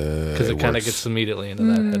 Because it kind of gets immediately into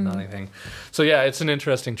that head nodding thing. So yeah, it's an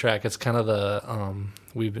interesting track. It's kind of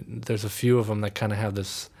there's a few of them that kind of have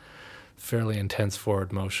this fairly intense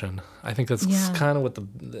forward motion. I think that's kind of what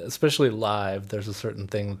especially live, there's a certain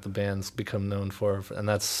thing that the band's become known for, and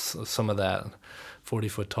that's some of that 40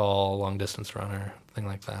 Foot Tall, Long Distance Runner, thing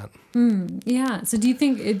like that. Yeah. So do you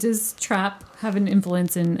think does trap have an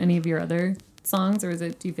influence in any of your other songs, or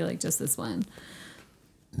do you feel like just this one?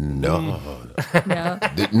 No.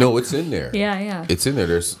 Yeah. No, it's in there. Yeah. It's in there.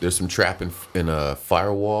 There's some trap in a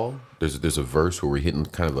Firewall. There's a verse where we're hitting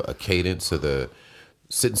kind of a cadence of the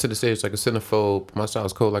sitting center stage like a centerfold. My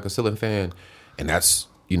style's cold like a ceiling fan, and that's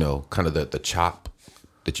kind of the chop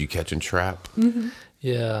that you catch in trap. Mm-hmm.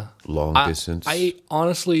 Yeah, long distance. I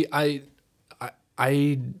honestly I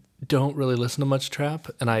don't really listen to much trap,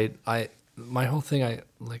 and I my whole thing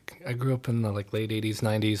I grew up in the late 80s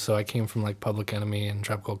 90s, so I came from like Public Enemy and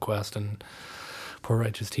Trap Called Quest and Poor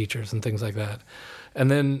Righteous Teachers and things like that,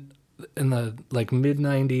 and then in the mid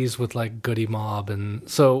 90s with Goody Mob, and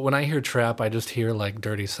so when I hear trap I just hear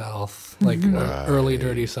Dirty South, early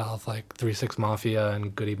Dirty South, 3 6 Mafia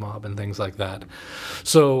and Goody Mob and things like that.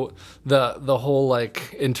 So the whole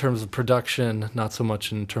in terms of production, not so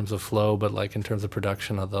much in terms of flow, but in terms of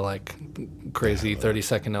production of the crazy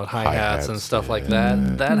 30-second note hi-hats and stuff like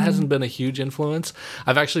that hasn't been a huge influence.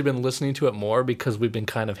 I've actually been listening to it more because we've been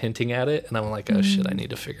kind of hinting at it, and I'm like, oh shit, I need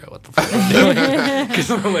to figure out what the fuck I'm doing, because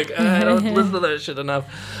I'm like, I don't listen to that shit enough.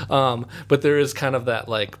 But there is kind of that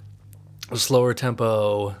slower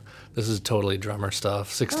tempo. This is totally drummer stuff.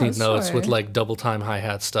 16th notes with double time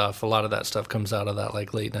hi-hat stuff. A lot of that stuff comes out of that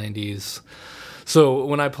late 90s. So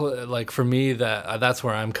when I play, for me, that's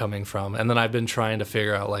where I'm coming from. And then I've been trying to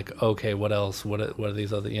figure out okay, what else? What are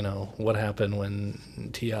these other? What happened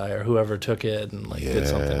when T.I. or whoever took it and did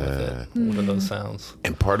something with it? What are those sounds?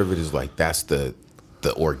 And part of it is that's the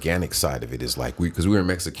organic side of it is because we were in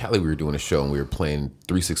Mexicali, we were doing a show and we were playing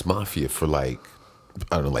 3 6 Mafia for I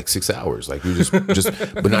don't know, 6 hours. We were just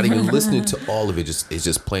but not even listening to all of it. It's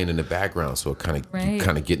just playing in the background. So it kind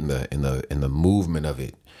of get in the movement of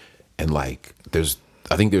it. And I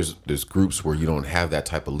think there's groups where you don't have that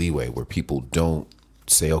type of leeway, where people don't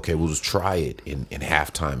say, okay, we'll just try it in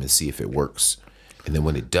halftime and see if it works. And then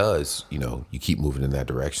when it does, you keep moving in that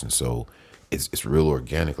direction. So it's real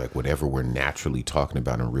organic. Whatever we're naturally talking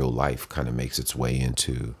about in real life kind of makes its way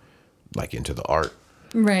into the art.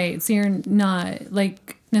 Right. So you're not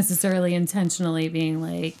necessarily intentionally being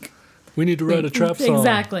we need to write a trap song.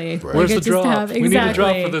 Exactly. Right. Where's the drop? We need a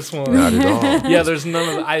drop for this one. Not at all. Yeah, there's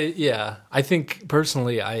none of I think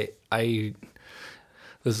personally I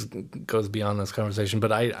this goes beyond this conversation,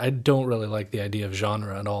 but I don't really like the idea of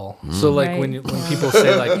genre at all. So like when people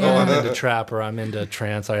say like, oh, I'm into trap or I'm into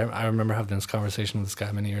trance, I remember having this conversation with this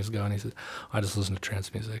guy many years ago, and he said, I just listen to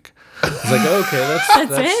trance music. I was like, okay,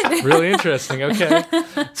 that's really interesting. Okay.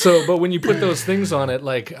 So, but when you put those things on it,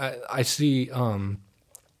 like I see,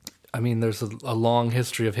 I mean, there's a long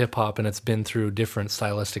history of hip hop, and it's been through different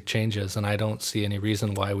stylistic changes, and I don't see any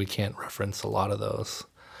reason why we can't reference a lot of those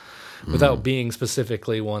without being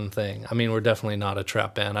specifically one thing. I mean, we're definitely not a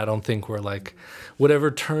trap band. I don't think we're like, whatever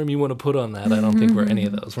term you want to put on that, I don't think we're any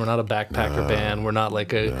of those. We're not a backpacker band. We're not like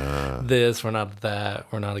this. We're not that.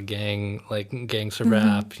 We're not a gang, like gangster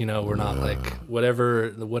rap. You know, we're not like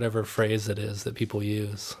whatever phrase it is that people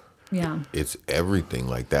use. Yeah. It's everything.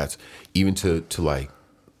 Like that's even to like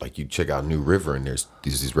you check out New River and there's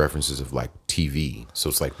these references of like TV. So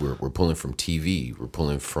it's like we're pulling from TV, we're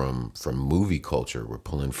pulling from movie culture, we're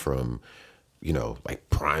pulling from, you know, like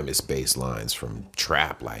Primus bass lines, from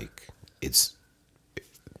trap. Like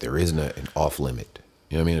there isn't an off limit.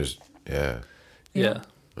 You know what I mean?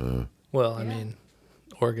 There's Well, I mean,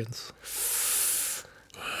 organs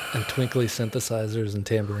and twinkly synthesizers and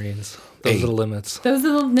tambourines. Those are the limits. Those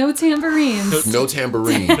are no tambourines. No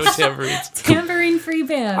tambourines. No tambourines. Tambourine-free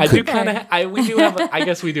band. I do kind of. I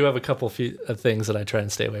guess we do have a couple of things that I try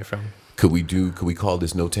and stay away from. Could we call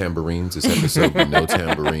this No Tambourines? This episode be No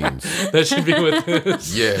Tambourines. That should be with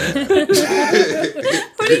this. Yeah.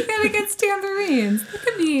 What do you got against tambourines? That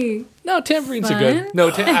could be. No, tambourines are good. No,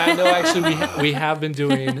 actually,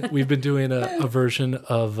 we've been doing a version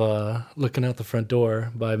of "Looking Out the Front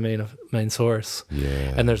Door" by Main Source.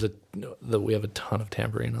 Yeah. And we have a ton of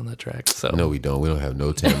tambourine on that track. So No, we don't. We don't have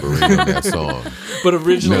no tambourine on that song. But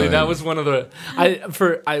originally, that was one of the.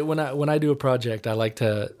 When I do a project, I like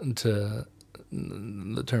to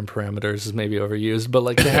the term parameters is maybe overused, but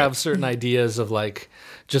like to have certain ideas of like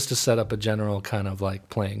just to set up a general kind of like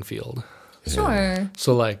playing field. Sure.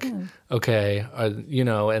 So like, okay, you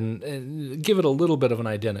know, and give it a little bit of an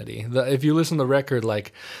identity. If you listen to the record,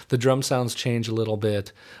 like the drum sounds change a little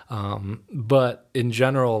bit, but in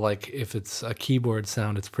general, like if it's a keyboard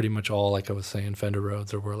sound, it's pretty much all, like I was saying, Fender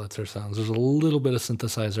Rhodes or Wurlitzer sounds. There's a little bit of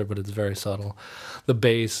synthesizer, but it's very subtle. The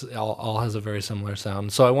bass all has a very similar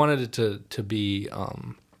sound. So I wanted it to be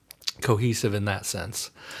cohesive in that sense,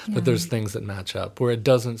 but there's things that match up where it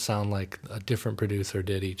doesn't sound like a different producer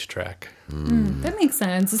did each track. That makes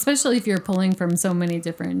sense, especially if you're pulling from so many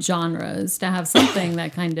different genres, to have something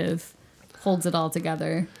that kind of holds it all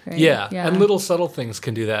together. Right? Yeah, and little subtle things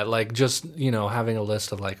can do that, like just, you know, having a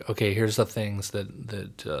list of like, okay, here's the things that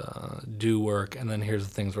do work, and then here's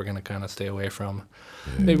the things we're going to kind of stay away from.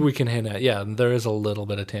 Maybe we can hint at, there is a little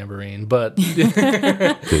bit of tambourine, but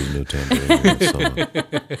There's no tambourine in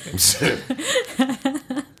that song.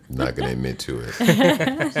 Not gonna admit to it.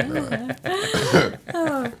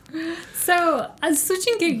 So,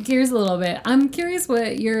 switching gears a little bit, I'm curious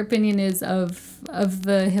what your opinion is of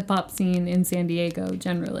the hip hop scene in San Diego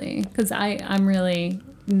generally, because I'm really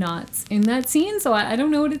not in that scene, so I don't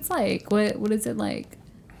know what it's like. What is it like?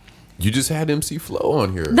 You just had MC Flow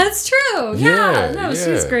on here. That's true. Yeah.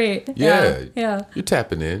 She's great. Yeah. You're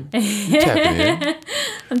tapping in.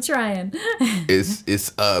 I'm trying. It's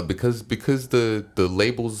because the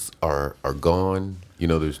labels are gone. You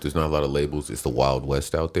know, there's not a lot of labels. It's the Wild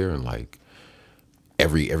West out there, and like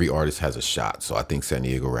every artist has a shot. So I think San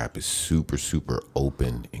Diego rap is super, super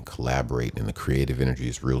open and collaborating, and the creative energy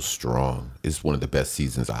is real strong. It's one of the best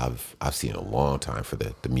seasons I've seen in a long time for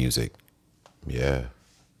the music. Yeah.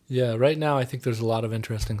 Yeah, right now I think there's a lot of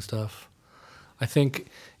interesting stuff. I think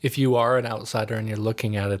if you are an outsider and you're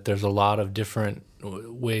looking at it, there's a lot of different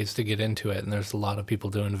ways to get into it, and there's a lot of people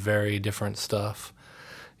doing very different stuff.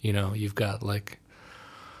 You know, you've got like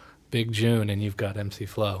Big June and you've got MC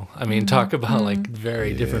Flow. I mean, talk about like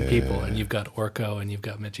very different people, and you've got Orko and you've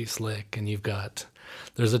got Mitchie Slick, and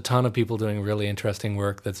there's a ton of people doing really interesting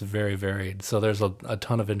work that's very varied. So there's a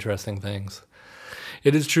ton of interesting things.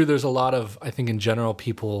 It is true. There's a lot of, I think in general,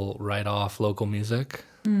 people write off local music.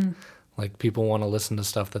 Like people want to listen to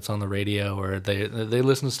stuff that's on the radio, or they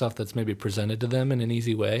listen to stuff that's maybe presented to them in an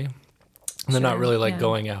easy way. And they're not really like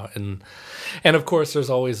going out. And of course there's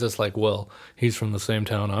always this like, well, he's from the same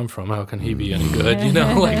town I'm from. How can he be any good? You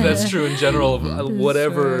know, like that's true in general of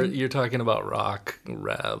whatever you're talking about, rock,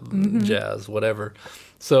 rap, jazz, whatever.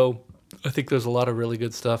 So I think there's a lot of really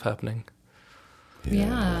good stuff happening.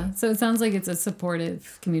 Yeah. So it sounds like it's a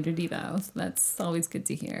supportive community, though. So that's always good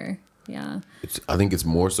to hear. Yeah. I think it's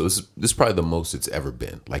more so. This is probably the most it's ever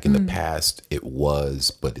been. Like in the past, it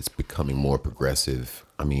was, but it's becoming more progressive.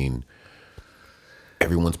 I mean,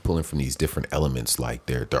 everyone's pulling from these different elements. Like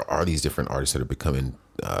there are these different artists that are becoming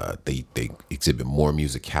they exhibit more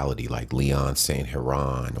musicality, like Leon St.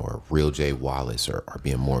 Heron or Real J Wallace are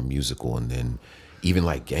being more musical. And then even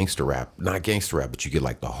like gangster rap, not gangster rap, but you get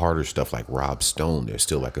like the harder stuff like Rob Stone. There's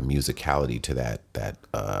still like a musicality to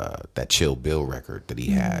that Chill Bill record that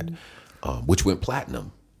he had, which went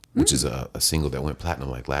platinum, which is a single that went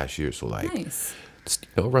platinum like last year. So like, Nice.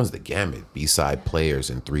 it runs the gamut. B-side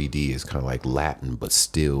Players in 3D is kind of like Latin, but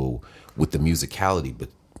still with the musicality, but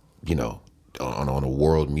on a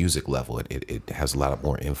world music level, it has a lot of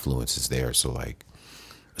more influences there. So like,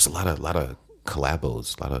 there's a lot of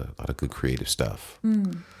collabos, a lot of good creative stuff.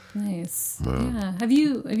 Nice. Yeah. Have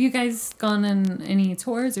you guys gone on any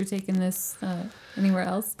tours or taken this anywhere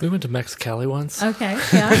else? We went to Mexicali once. Okay.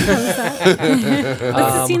 Yeah. How was that?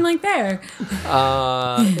 What's the scene like there?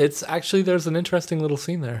 It's actually, there's an interesting little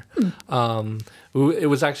scene there. It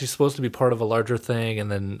was actually supposed to be part of a larger thing,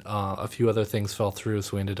 and then a few other things fell through,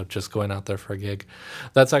 so we ended up just going out there for a gig.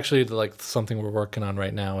 That's actually like something we're working on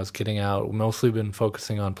right now, is getting out. We've mostly been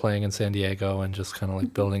focusing on playing in San Diego and just kind of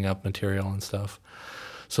like building up material and stuff.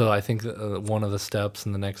 So I think one of the steps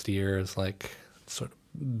in the next year is like sort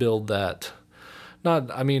of build that.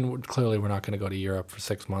 Clearly we're not going to go to Europe for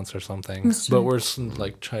 6 months or something, but we're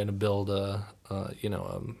like trying to build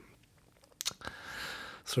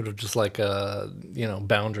sort of just like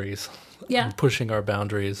boundaries. Yeah. Pushing our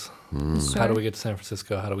boundaries. Sure. How do we get to San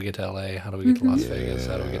Francisco? How do we get to LA? How do we get to Las Vegas?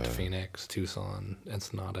 How do we get to Phoenix, Tucson,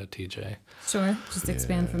 Ensenada, TJ? Sure. Just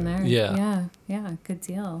expand from there. Yeah. Yeah. Good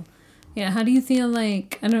deal. Yeah. How do you feel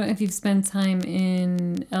like, I don't know if you've spent time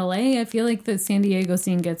in LA, I feel like the San Diego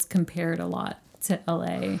scene gets compared a lot to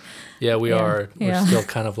LA. Yeah, we are. Yeah. We're still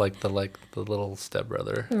kind of like the little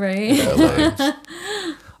stepbrother. Right.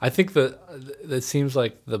 I think that it seems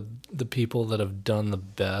like the people that have done the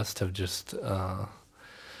best have just, no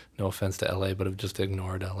offense to LA, but have just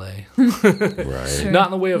ignored LA. Right. Sure. Not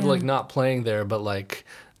in the way of like not playing there, but like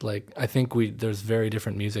I think there's very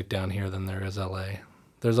different music down here than there is LA.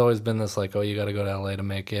 There's always been this like, oh, you got to go to LA to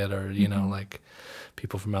make it, or like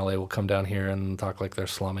people from LA will come down here and talk like they're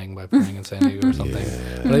slumming by playing in San Diego or something.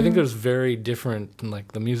 Yeah. But I think there's very different,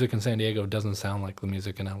 like the music in San Diego doesn't sound like the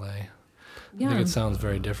music in LA. I think it sounds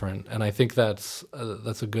very different, and I think that's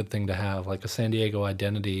a good thing to have, like a San Diego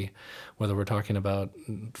identity, whether we're talking about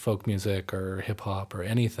folk music or hip hop or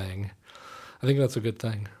anything. I think that's a good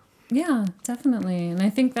thing. Yeah, definitely. And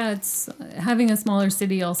I think that's having a smaller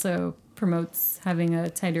city also promotes having a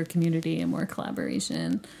tighter community and more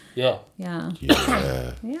collaboration. Yeah. Yeah.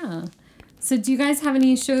 Yeah. Yeah. So do you guys have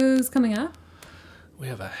any shows coming up? We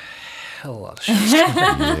have a hell of a lot of shows.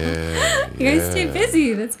 Yeah. You guys stay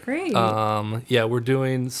busy. That's great. Yeah, we're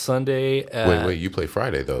doing Sunday at... Wait, you play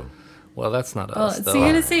Friday though. Well, that's not Oh, us, so though. you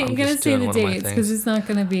gotta say I'm you gotta just say doing the one of my dates things. because it's not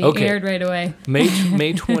gonna be Okay. aired right away. May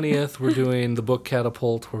 20th, we're doing the Book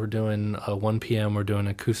Catapult. We're doing 1 p.m. We're doing an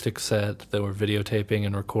acoustic set that we're videotaping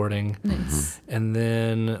and recording. Nice. And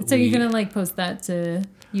then So you're gonna like post that to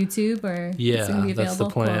YouTube or it's gonna be yeah, that's the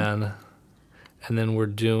available? Cool. plan. And then we're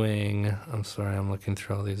doing, I'm sorry, I'm looking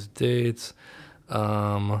through all these dates.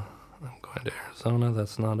 I'm going to Arizona.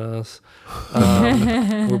 That's not us.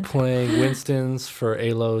 We're playing Winston's for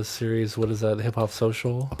ALO's series. What is that? Hip Hop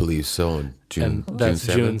Social. I believe so. On June. And that's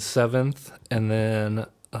June June 7th. And then,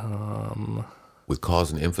 with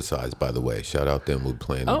Cause and Emphasize, by the way. Shout out them. We're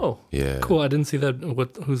playing. oh, Yeah. cool. I didn't see that.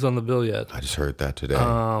 Who's on the bill yet? I just heard that today.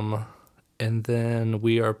 And then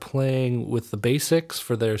we are playing with the Basics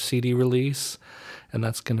for their CD release. And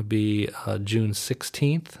that's going to be June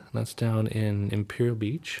 16th. And that's down in Imperial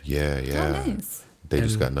Beach. Yeah. Oh, nice. They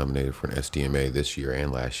just got nominated for an SDMA this year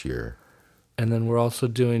and last year. And then we're also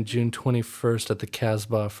doing June 21st at the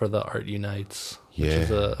Casbah for the Art Unites, which is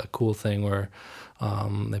a cool thing where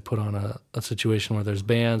they put on a situation where there's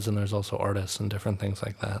bands and there's also artists and different things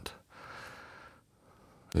like that.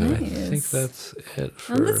 Nice. I think that's it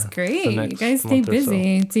for Oh, that's great. the You next guys stay month or so.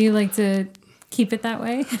 busy. Do you like to keep it that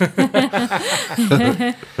way?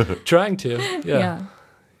 Trying to, yeah. Yeah.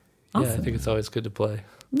 I Awesome. think it's always good to play.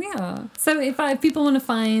 Yeah. So if people want to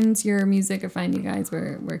find your music or find you guys,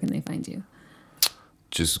 where can they find you?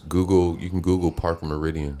 Just Google. You can Google Parker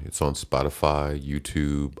Meridian. It's on Spotify,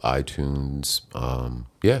 YouTube, iTunes.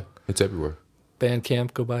 Yeah, it's everywhere.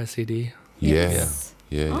 Bandcamp, go buy a CD. Yes.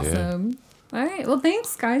 Yeah. Awesome. All right. Well,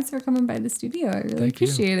 thanks, guys, for coming by the studio. I really Thank you.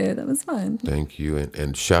 appreciate it. That was fun. Thank you,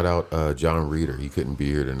 and shout out John Reeder. He couldn't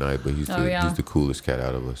be here tonight, but he's yeah. the coolest cat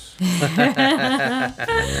out of us.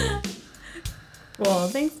 Well,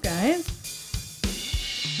 thanks, guys.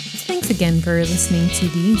 Thanks again for listening to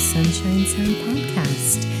the Sunshine Sound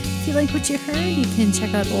Podcast. If you like what you heard, you can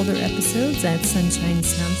check out older episodes at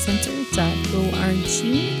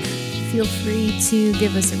sunshinesoundcenter.org. feel free to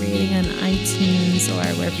give us a rating on iTunes or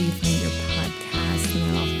wherever you find your podcast, and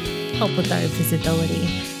that'll help with our visibility.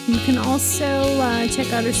 You can also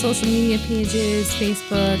check out our social media pages,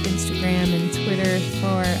 Facebook, Instagram, and Twitter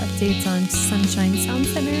for updates on Sunshine Sound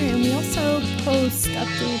Center. And we also post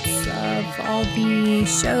updates of all the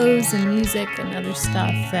shows and music and other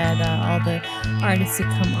stuff that all the artists that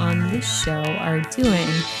come on this show are doing.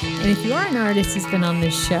 And if you are an artist who's been on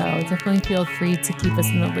this show, definitely feel free to keep us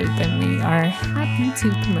in the loop, and we are happy to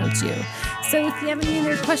promote you. So if you have any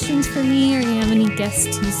other questions for me, or you have any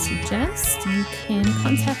guests to suggest, you can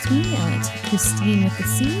contact me at Christine with a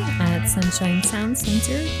C at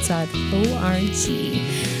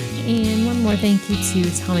sunshinesoundcenter.org. And one more thank you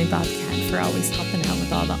to Tommy Bobcat for always helping out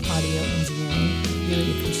with all the audio engineering.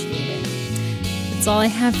 Really appreciate it. That's all I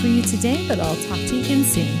have for you today, but I'll talk to you again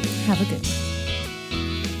soon. Have a good one.